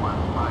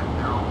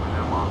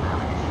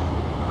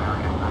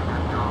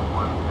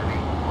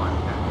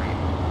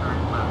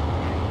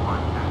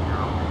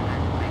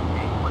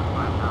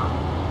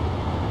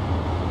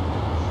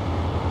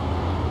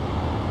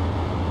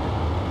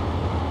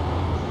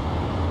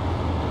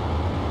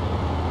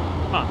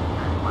 Come on.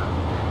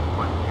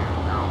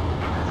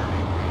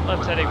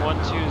 Left heading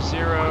 120.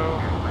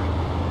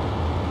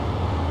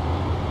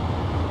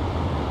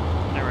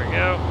 There we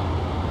go.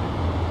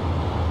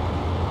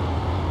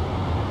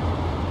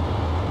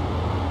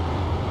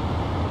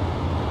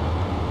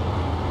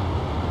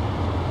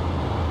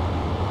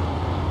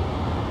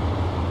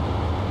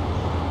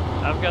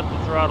 I've got the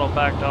throttle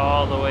backed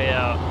all the way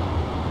out.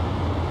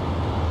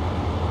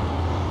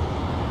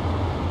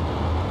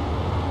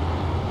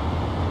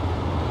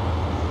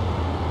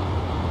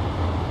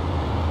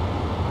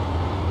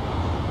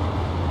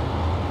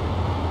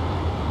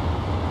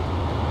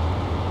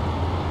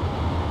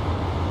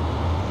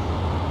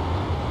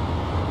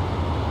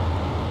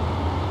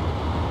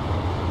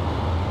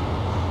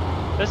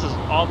 This is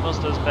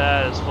almost as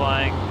bad as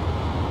flying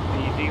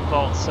the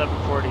default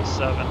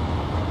 747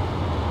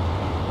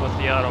 with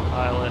the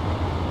autopilot.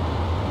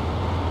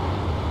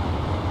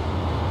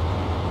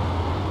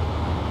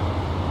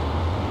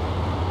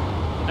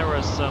 And there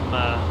was some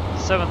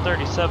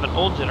 737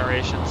 old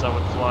generations I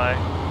would fly.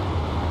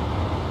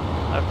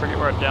 I forget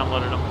where I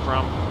downloaded them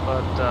from,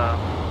 but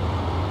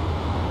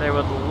they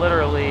would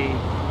literally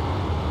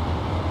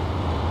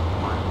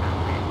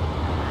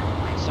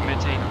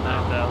maintain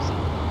 9,000.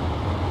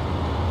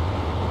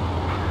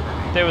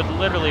 They would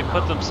literally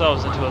put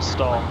themselves into a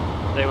stall.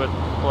 They would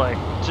like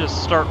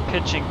just start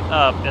pitching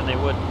up and they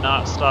would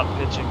not stop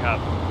pitching up.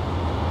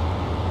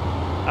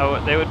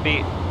 They would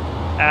be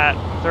at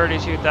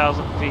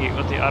 32,000 feet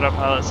with the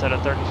autopilot set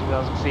at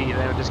 32,000 feet, and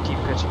they would just keep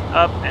pitching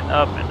up and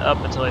up and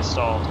up until they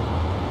stalled.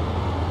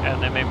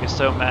 And they made me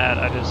so mad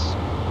I just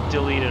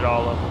deleted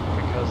all of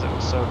them because it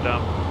was so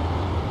dumb.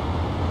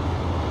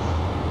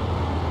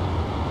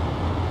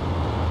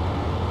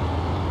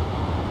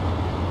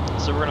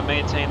 So we're going to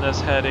maintain this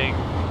heading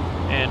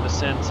and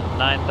descend to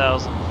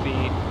 9,000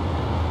 feet.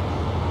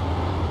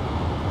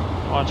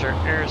 Watch our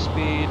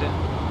airspeed.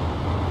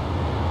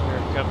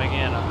 We're coming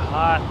in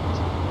hot.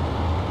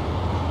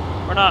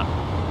 We're not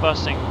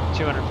busting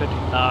 250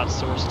 knots,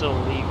 so we're still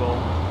legal.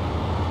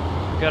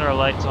 We've got our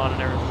lights on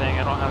and everything.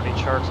 I don't have any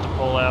charts to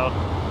pull out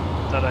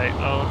that I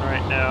own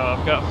right now.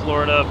 I've got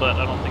Florida, but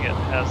I don't think it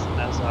has the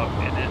NAS out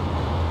in it.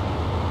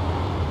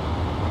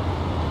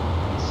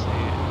 Let's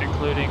see,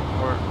 including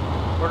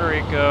Puerto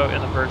Rico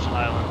and the Virgin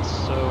Islands,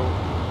 so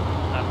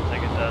I don't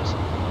think it does.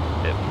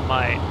 It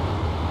might.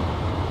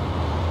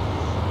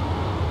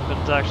 But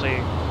it's actually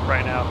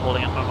right now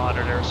holding up my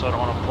monitor, so I don't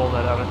want to pull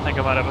that out. I think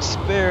I might have a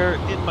spare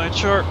in my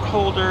chart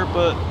holder,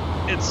 but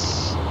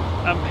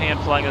I'm hand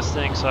flying this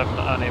thing, so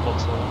I'm unable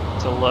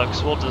to look.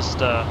 So we'll just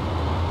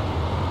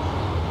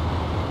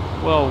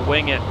we'll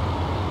wing it.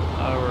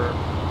 We're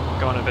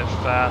going a bit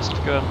fast.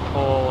 Go ahead and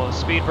pull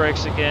speed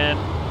brakes again.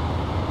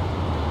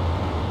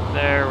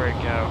 There we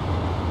go.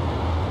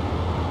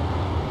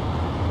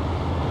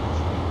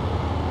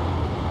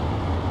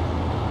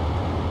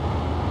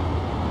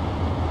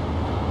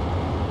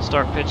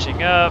 Start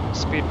pitching up,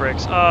 speed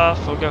brakes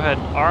off. We'll go ahead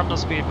and arm the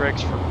speed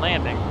brakes for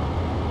landing.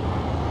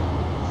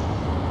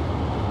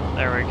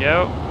 There we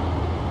go.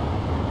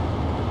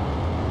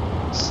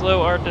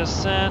 slow our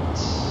descent.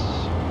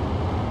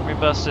 We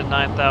busted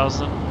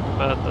 9,000,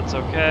 but that's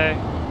okay.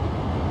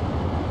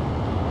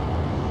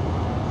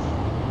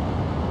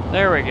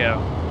 There we go.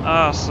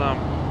 Awesome.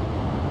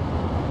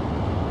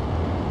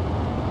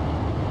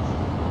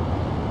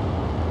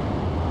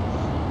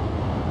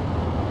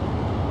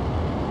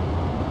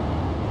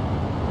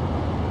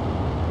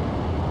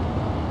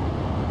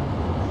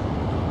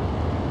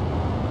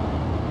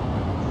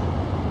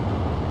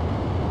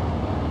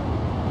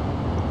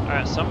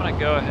 Alright, so I'm going to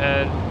go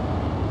ahead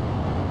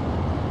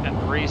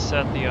and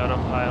reset the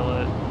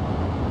autopilot.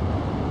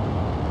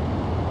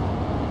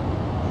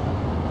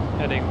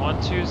 Heading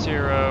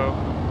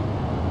 120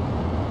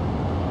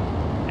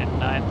 and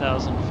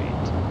 9,000 feet.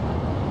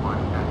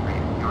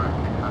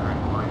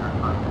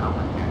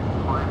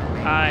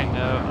 I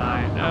know,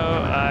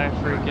 I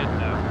freaking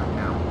know.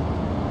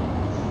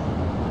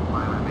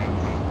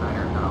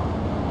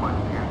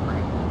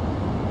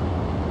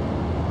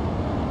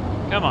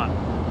 Come on.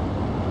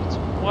 That's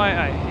why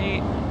I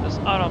hate this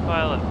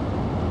autopilot.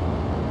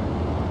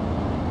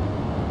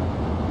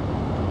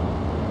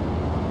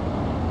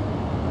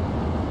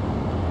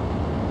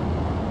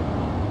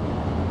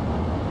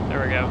 There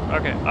we go.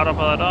 Okay,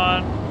 autopilot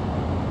on.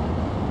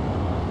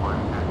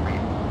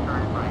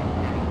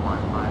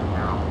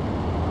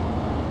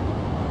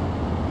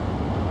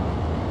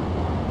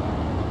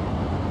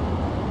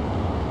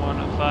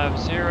 Five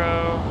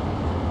zero.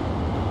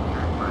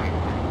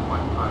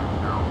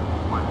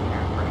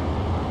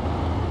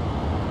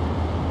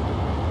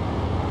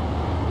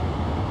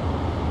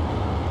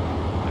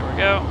 There we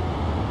go.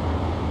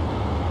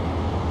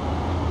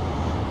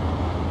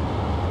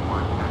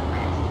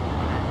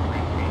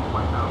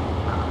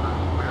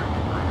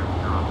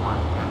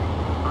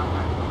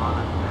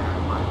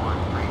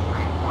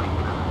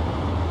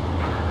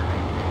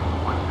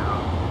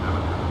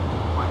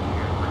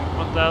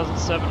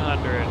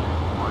 $1,700.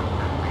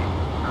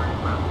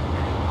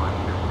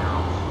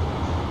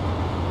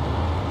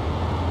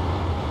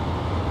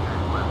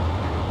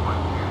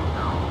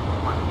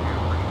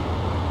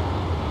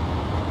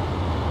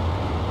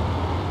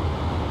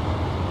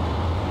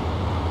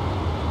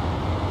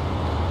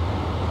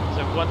 Is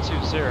it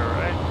 120,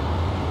 right?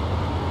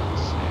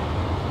 Let's see.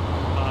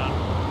 Hold on.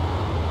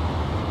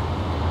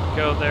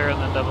 Go there and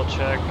then double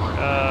check.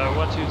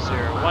 120,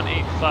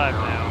 185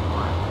 now.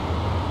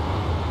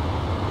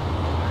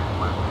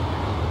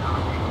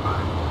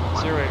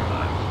 085.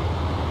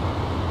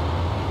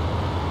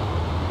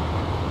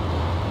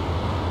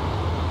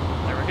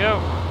 There we go.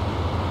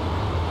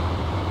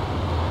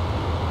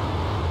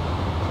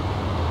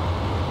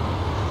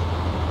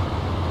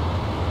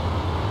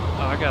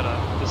 Oh, I gotta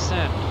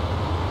descend.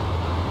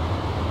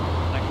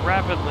 Like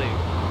rapidly.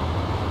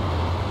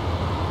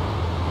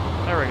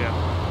 There we go.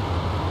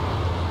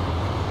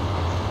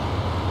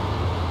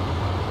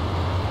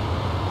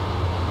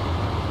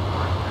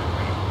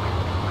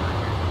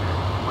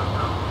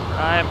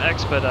 I am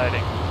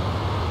expediting.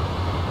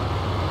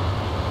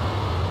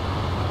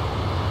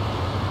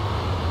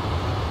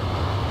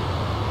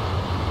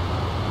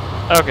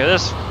 Okay,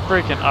 this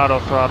freaking auto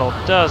throttle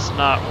does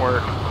not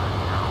work.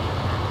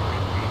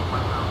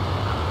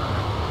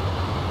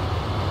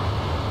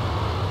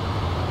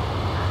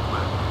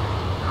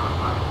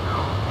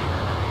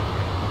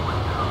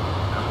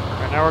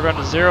 Alright, now we're going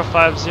to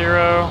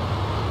 050.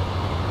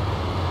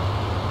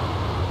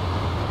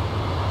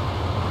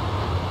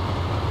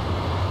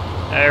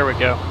 There we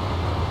go.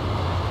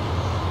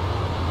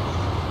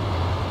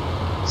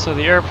 So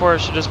the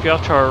airport should just be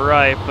off to our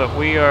right, but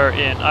we are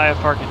in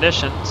IFR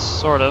conditions,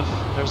 sort of.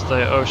 There's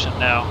the ocean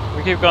now.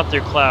 We keep going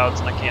through clouds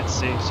and I can't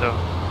see, so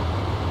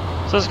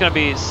it's going to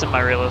be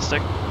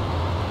semi-realistic.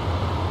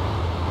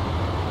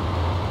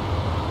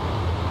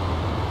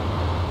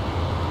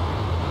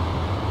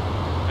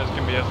 It's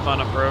going to be a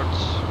fun approach.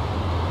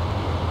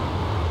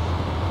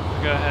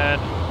 Go ahead.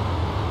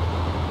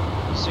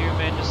 Zoom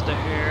in just a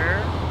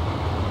hair.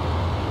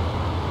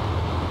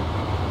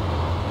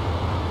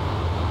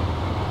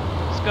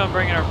 Go and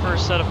bring in our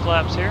first set of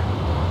flaps here.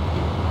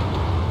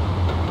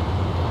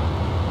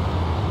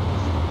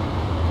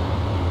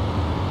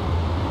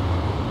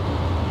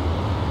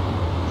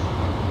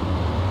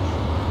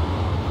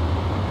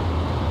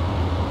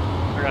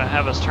 We're going to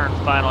have us turn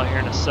final here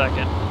in a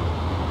second.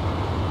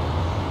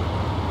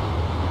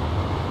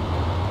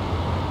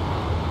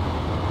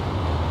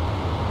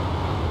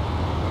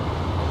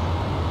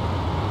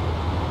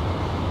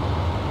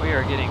 We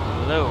are getting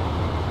low.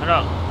 I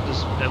don't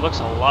know, it looks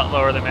a lot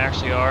lower than we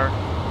actually are.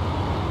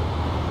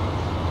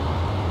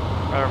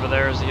 Right over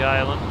there is the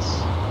islands.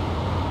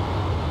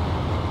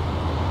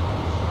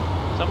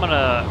 So I'm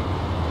gonna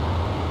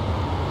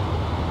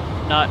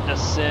not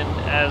descend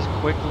as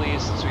quickly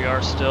since we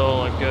are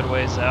still a good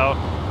ways out.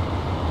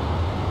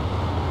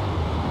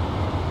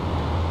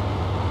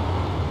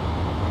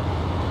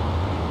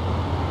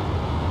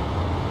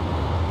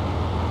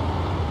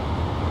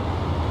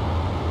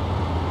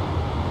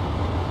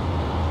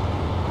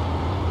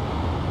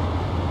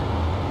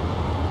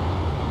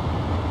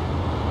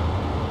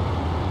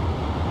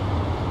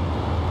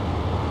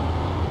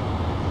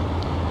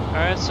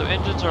 Alright, so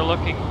engines are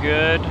looking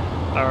good.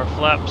 Our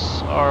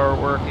flaps are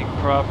working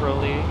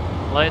properly.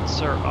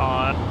 Lights are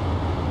on.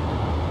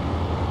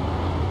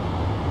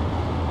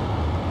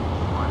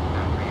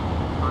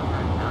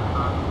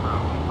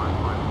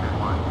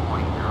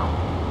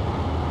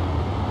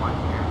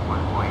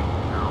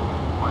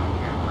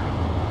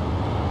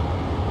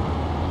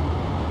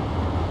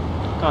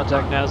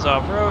 Contact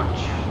NASA approach.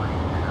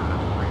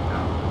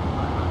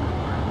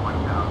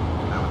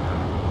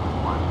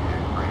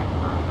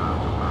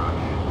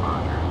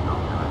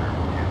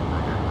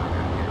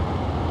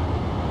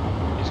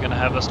 He's gonna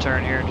have us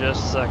turn here in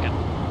just a second.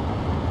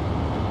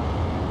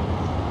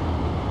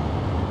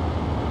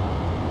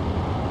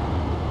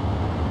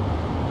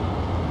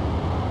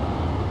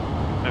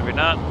 Maybe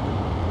not.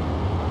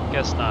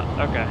 Guess not.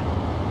 Okay.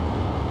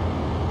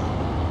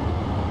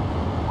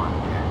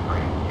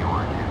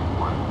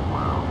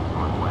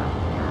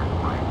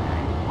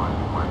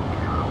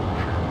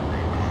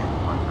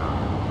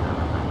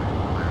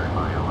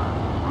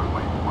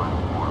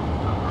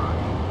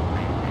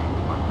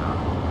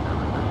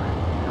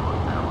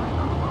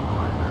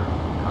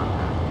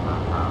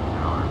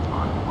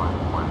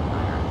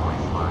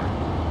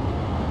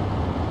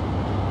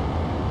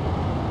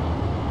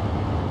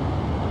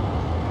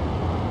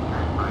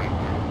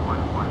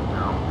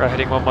 Right,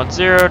 heading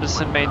 110,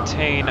 descend,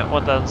 maintain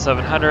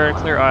 1,700,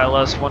 clear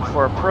ILS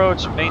 14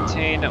 approach,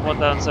 maintain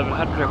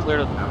 1,700, clear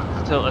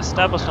to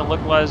establish a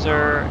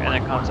localizer, and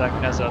then contact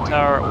NASA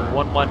Tower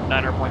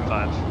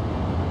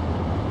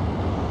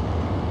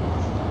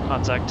 119.5.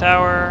 Contact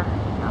Tower.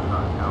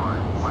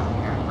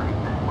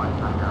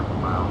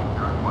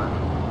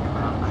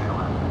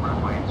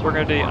 So we're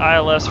going to do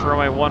ILS for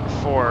runway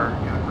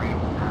 14.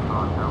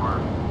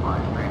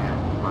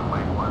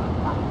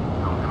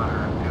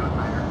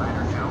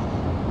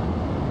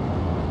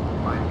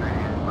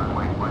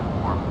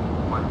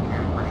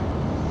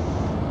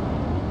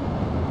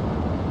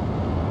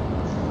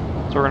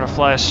 So we're going to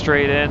fly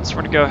straight in, so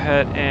we're going to go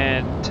ahead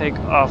and take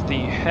off the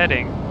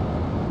heading.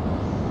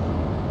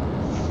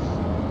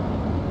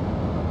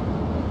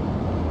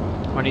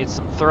 We need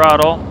some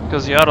throttle,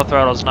 because the auto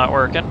throttle is not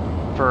working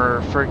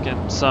for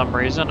freaking some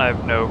reason. I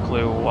have no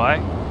clue why.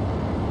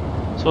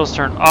 So let's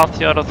turn off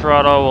the auto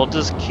throttle. We'll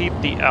just keep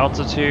the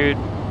altitude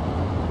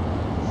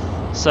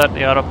set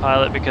the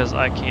autopilot because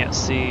I can't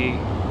see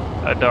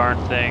a darn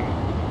thing.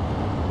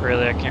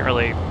 Really, I can't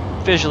really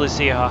visually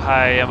see how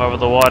high I am over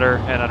the water,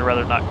 and I'd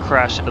rather not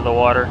crash into the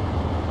water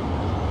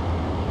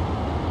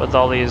with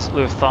all these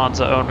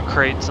Lufthansa owned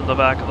crates in the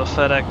back of the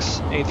FedEx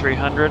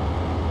A300.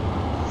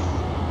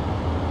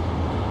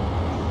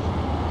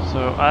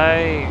 So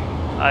I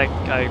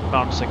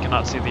honestly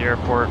cannot see the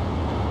airport.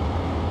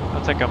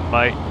 I think I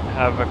might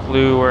have a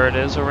clue where it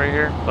is over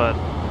here, but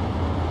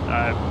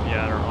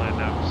yeah, I don't really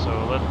know. So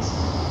let's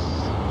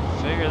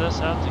figure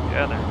this out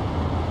together.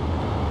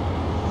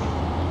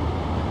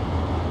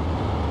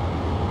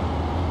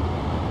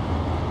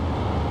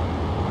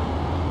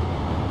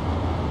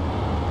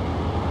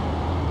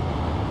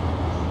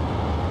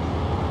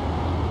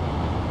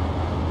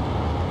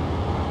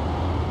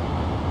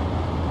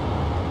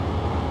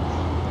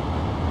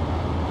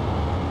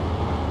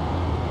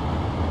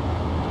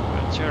 We're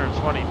at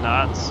 220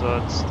 knots, so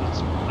it's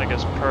I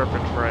guess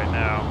perfect for right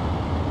now.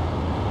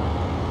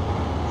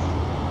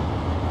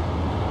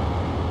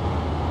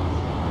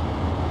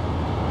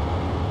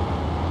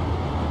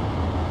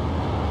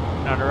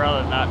 I'd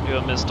rather not do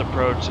a missed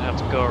approach and have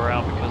to go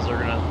around because they're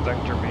gonna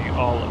vector me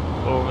all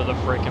over the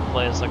freaking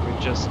place like we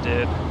just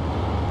did,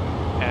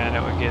 and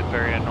it would get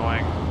very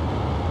annoying.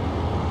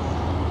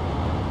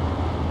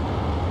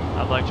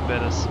 I'd like to be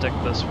able to stick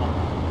this one.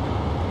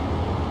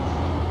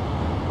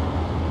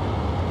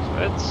 So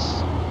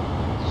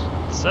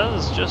it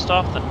says it's just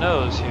off the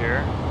nose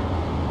here.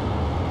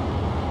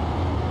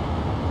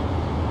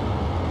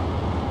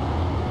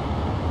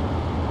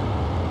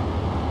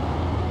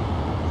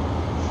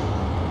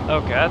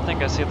 Okay, I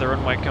think I see the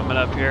runway coming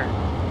up here.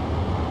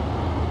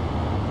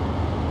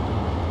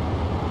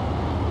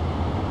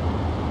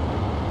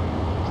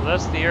 So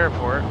that's the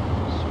airport.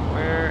 So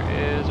where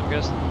is, I'm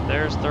guessing,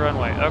 there's the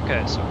runway.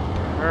 Okay, so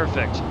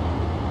perfect.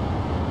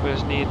 We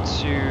just need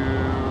to,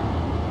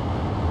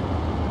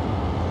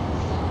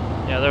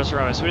 yeah, there's the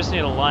runway. So we just need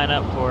to line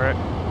up for it.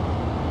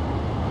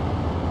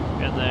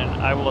 And then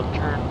I will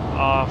turn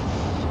off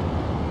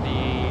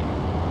the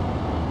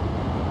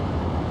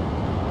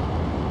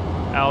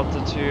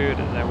altitude,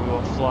 and then we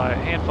will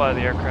hand fly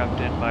the aircraft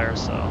in by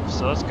ourselves.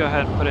 So let's go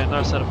ahead and put in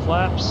another set of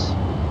flaps.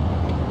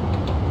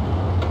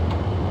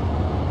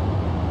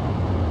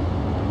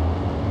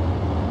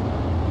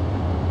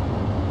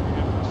 We're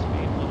going to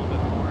speed a little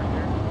bit more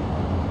here.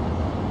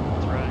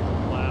 Threading the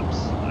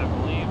flaps. I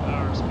believe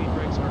our speed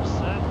brakes are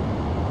set.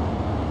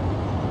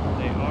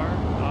 They are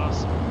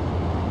awesome.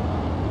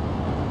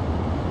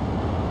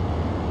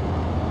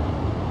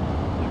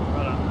 We're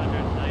about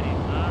 190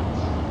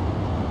 knots.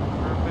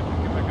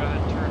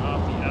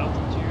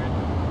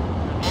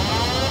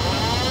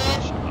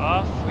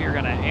 Off. We are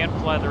going to hand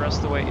fly the rest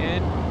of the way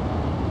in.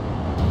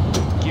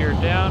 Gear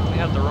down. We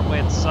have the runway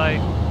in sight.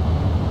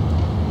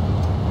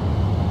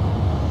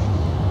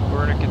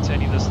 we're going to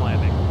continue this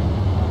landing.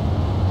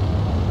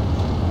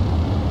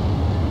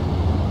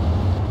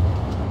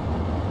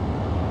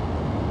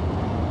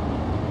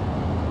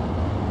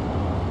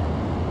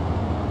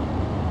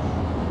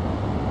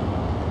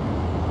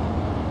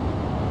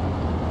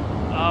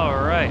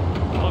 Alright,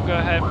 we'll go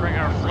ahead and bring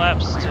our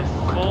flaps to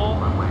full.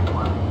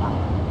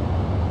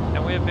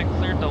 And we have been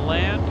cleared to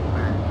land.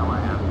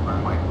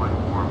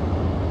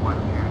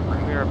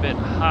 We are a bit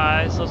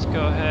high, so let's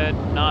go ahead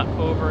and not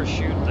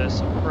overshoot this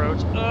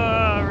approach.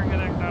 We're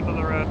getting onto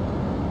the road.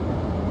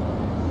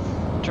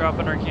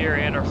 Dropping our gear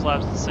and our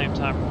flaps at the same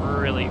time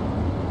really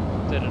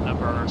did a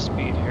number on our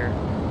speed here.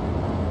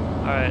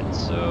 Alright,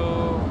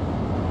 so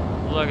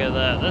look at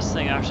that. This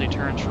thing actually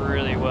turns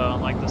really well,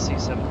 unlike the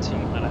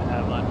C-17 that I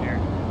have on here.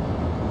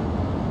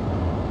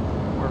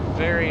 We're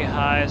very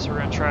high, so we're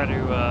going to try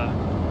to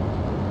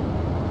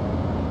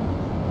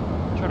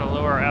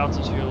lower our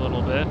altitude a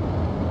little bit.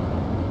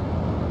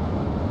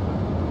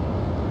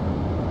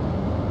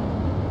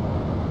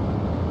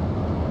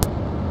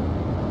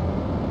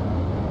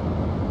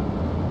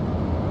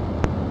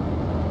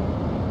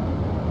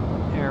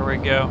 Here we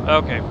go.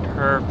 Okay,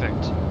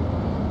 perfect.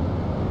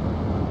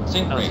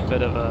 That was a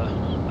bit of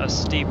a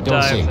steep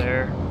dive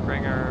there.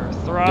 Bring our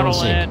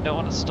throttle in. Don't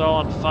want to stall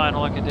on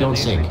final like I did in the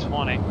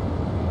A320.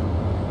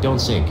 Don't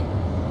sink.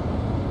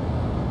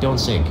 Don't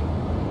sink.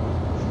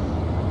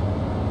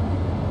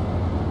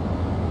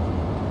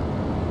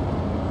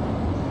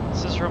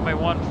 This is runway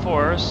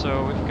 14,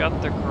 so we've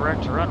got the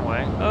correct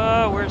runway.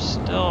 Oh, we're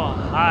still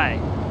high.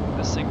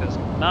 This thing does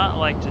not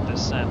like to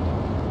descend.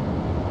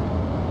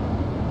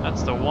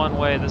 That's the one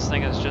way this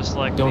thing is just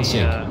like Don't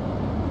sink.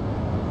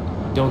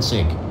 Don't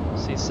sink.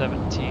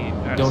 C-17.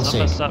 Alright, Don't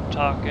so I'm sink. gonna stop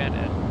talking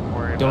and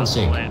worry Don't about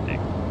sink. the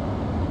landing.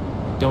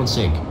 Don't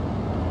sink.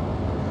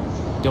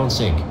 Don't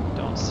sink.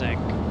 Don't sink.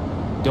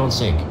 Don't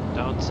sink.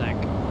 Don't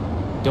sink.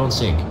 Don't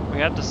sink. We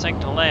have to sink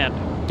to land.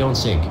 Don't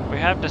sink. We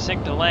have to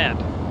sink to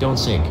land. Don't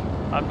sink.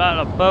 I'm not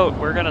a boat.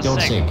 We're gonna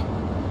Don't sink. sink.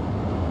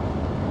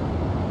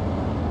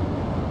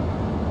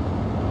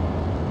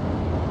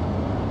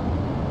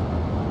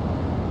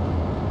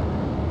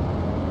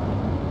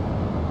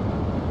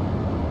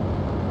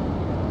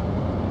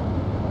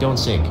 Don't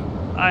sink.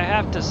 I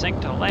have to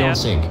sink to land. Don't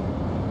sink.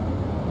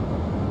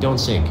 Don't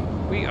sink.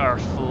 We are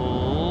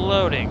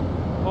floating.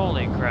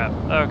 Holy crap.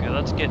 Okay,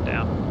 let's get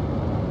down.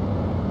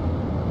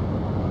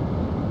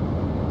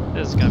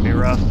 This is gonna be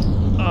rough.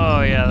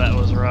 Oh yeah, that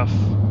was rough.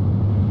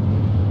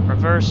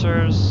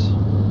 Reversers.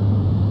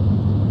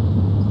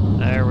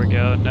 There we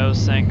go. No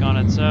sink on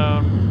its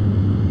own.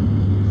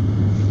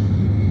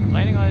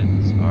 Landing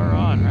lights are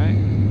on, right?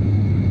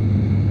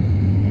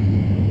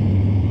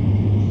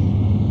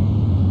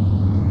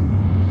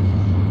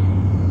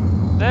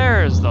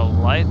 There's the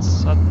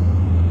lights. I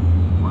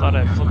thought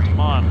I flipped them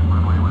on.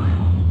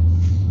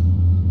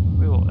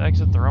 We will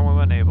exit the runway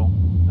when able.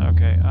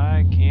 Okay,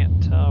 I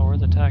can't tell where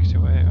the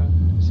taxiway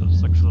is. So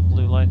just look for the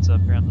blue lights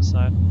up here on the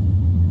side.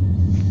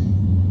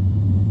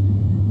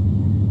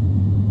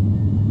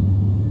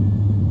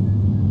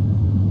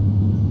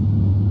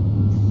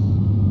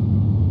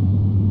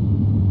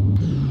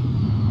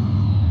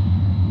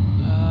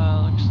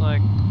 Looks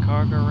like the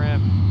cargo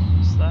ramp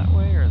is that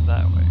way or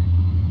that way.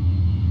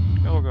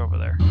 We'll go over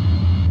there.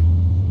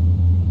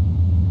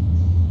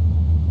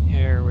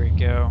 Here we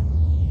go.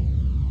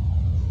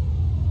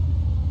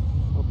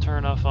 We'll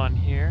turn off on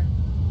here.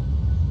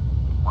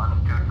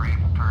 1, 2, 3,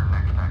 turn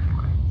next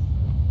taxiway.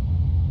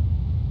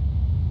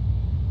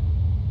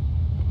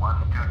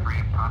 1, 2, 3,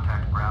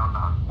 contact ground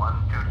on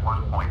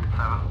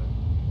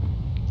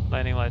 121.7.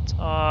 Landing lights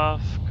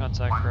off.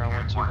 Contact ground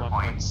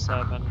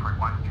 121.7.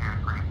 1, 2,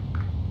 3.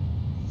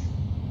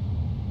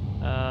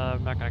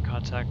 I'm not going to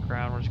contact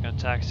ground, we're just going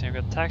to taxi. We've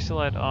got the taxi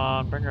light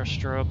on, bring our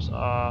strobes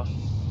off.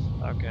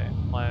 Okay,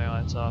 landing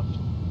lights off.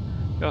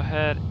 Go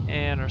ahead,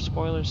 and our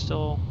spoilers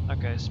still.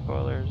 Okay,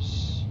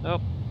 spoilers.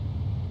 Nope.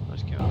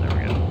 Let's go. There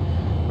we go.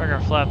 Bring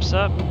our flaps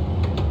up.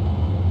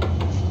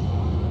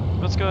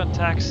 Let's go ahead and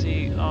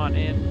taxi on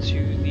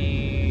into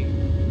the.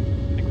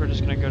 I think we're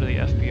just going to go to the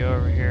FBO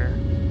over here.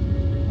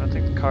 I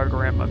think the cargo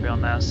ramp might be on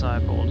that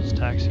side, but we'll just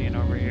taxi in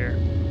over here.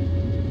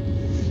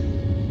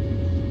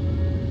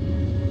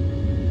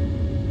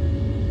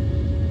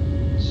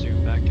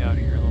 Back out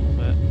here a little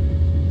bit.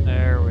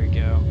 There we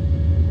go.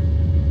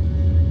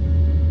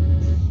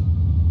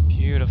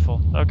 Beautiful.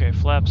 Okay,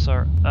 flaps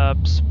are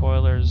up,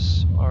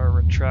 spoilers are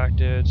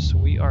retracted, so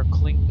we are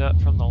cleaned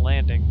up from the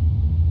landing.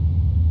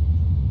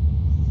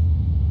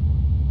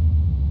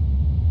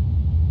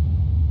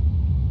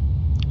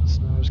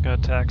 So now we're just gonna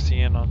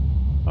taxi in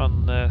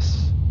on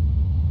this.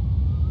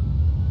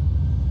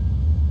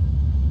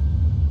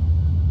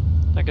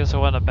 I guess it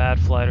wasn't a bad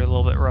flight, or a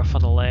little bit rough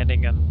on the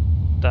landing and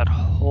that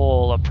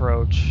whole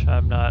approach.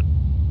 I'm not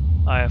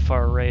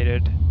IFR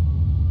rated,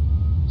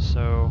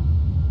 so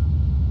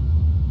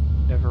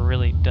never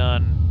really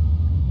done.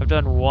 I've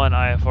done one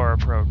IFR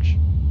approach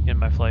in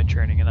my flight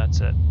training, and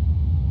that's it.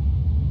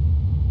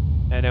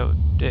 And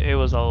it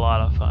was a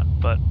lot of fun,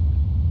 but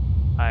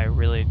I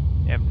really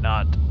am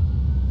not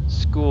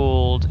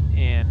schooled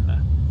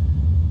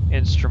in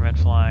instrument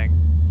flying.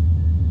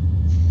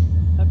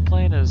 That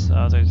plane is,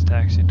 there's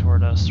taxiing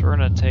toward us. We're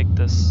gonna take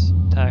this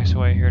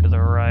taxiway here to the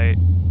right.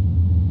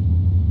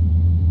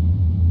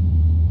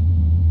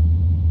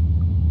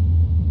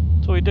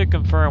 So we did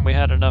confirm we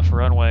had enough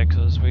runway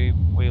because we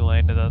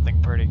landed that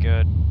thing pretty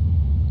good.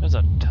 There's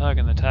a tug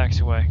in the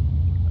taxiway.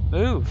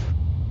 Move!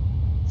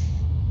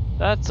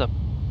 That's a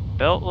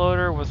belt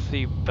loader with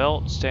the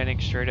belt standing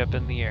straight up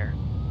in the air.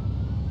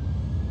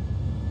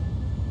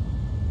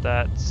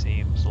 That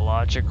seems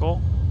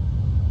logical.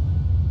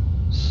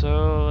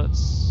 So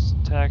let's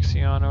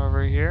taxi on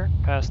over here,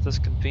 past this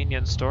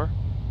convenience store.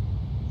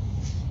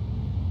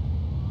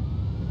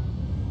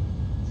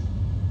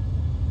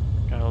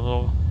 Got a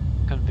little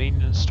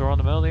convenience store in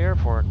the middle of the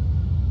airport.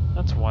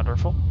 That's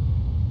wonderful.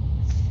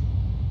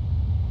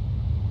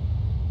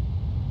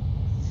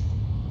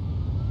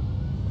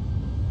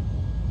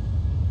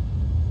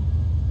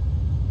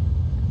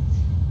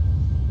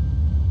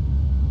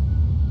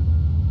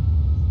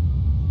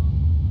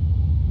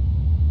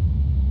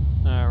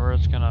 We're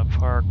just gonna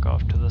park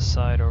off to the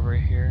side over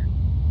here.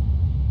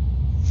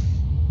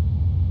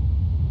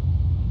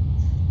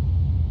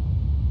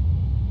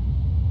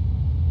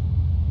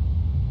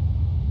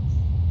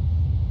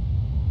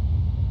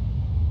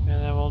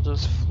 And then we'll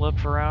just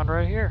flip around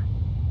right here.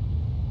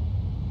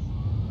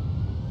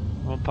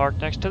 We'll park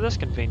next to this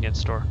convenience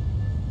store.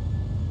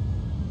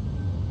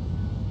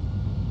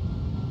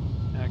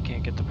 I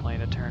can't get the plane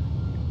to turn.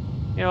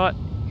 You know what?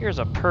 Here's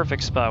a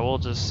perfect spot. We'll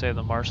just say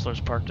the marshaller's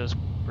parked us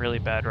really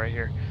bad right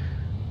here.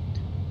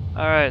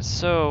 Alright,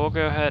 so we'll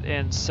go ahead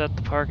and set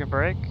the parking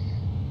brake.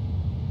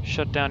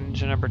 Shut down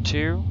engine number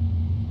 2.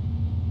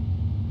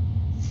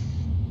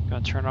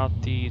 Gonna turn off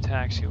the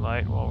taxi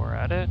light while we're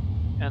at it.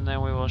 And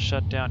then we will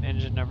shut down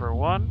engine number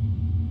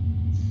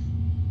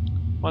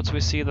 1. Once we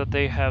see that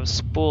they have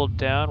spooled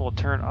down, we'll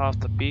turn off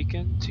the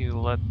beacon to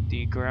let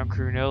the ground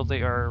crew know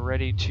they are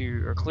ready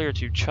to, or clear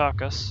to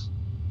chalk us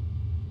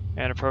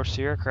and approach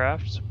the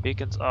aircraft.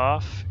 Beacon's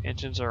off,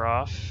 engines are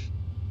off.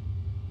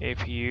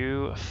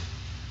 APU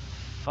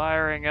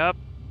firing up.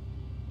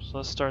 So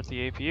let's start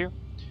the APU.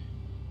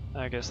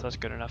 I guess that's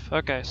good enough.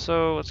 Okay,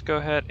 so let's go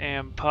ahead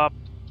and pop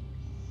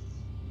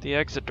the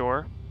exit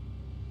door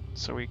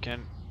so we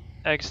can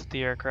exit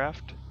the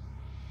aircraft.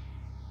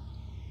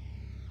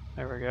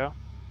 There we go.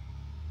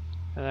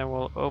 And then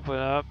we'll open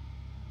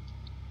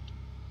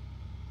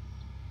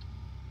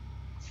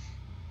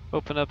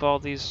up all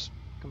these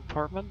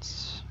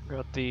compartments.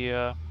 Got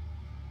the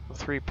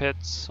 3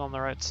 pits on the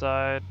right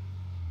side.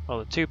 Well,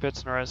 the 2 pits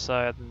on the right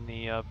side and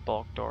the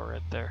bulk door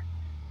right there.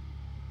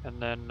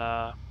 And then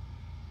got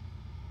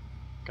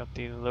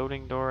the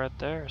loading door right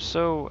there.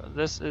 So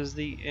this is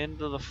the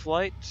end of the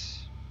flight.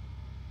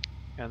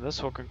 And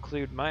this will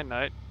conclude my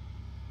night.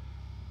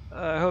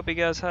 I hope you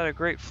guys had a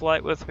great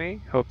flight with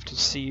me. Hope to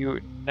see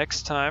you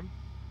next time.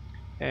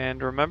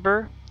 And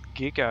remember,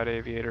 geek out,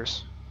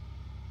 aviators.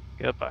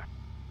 Goodbye.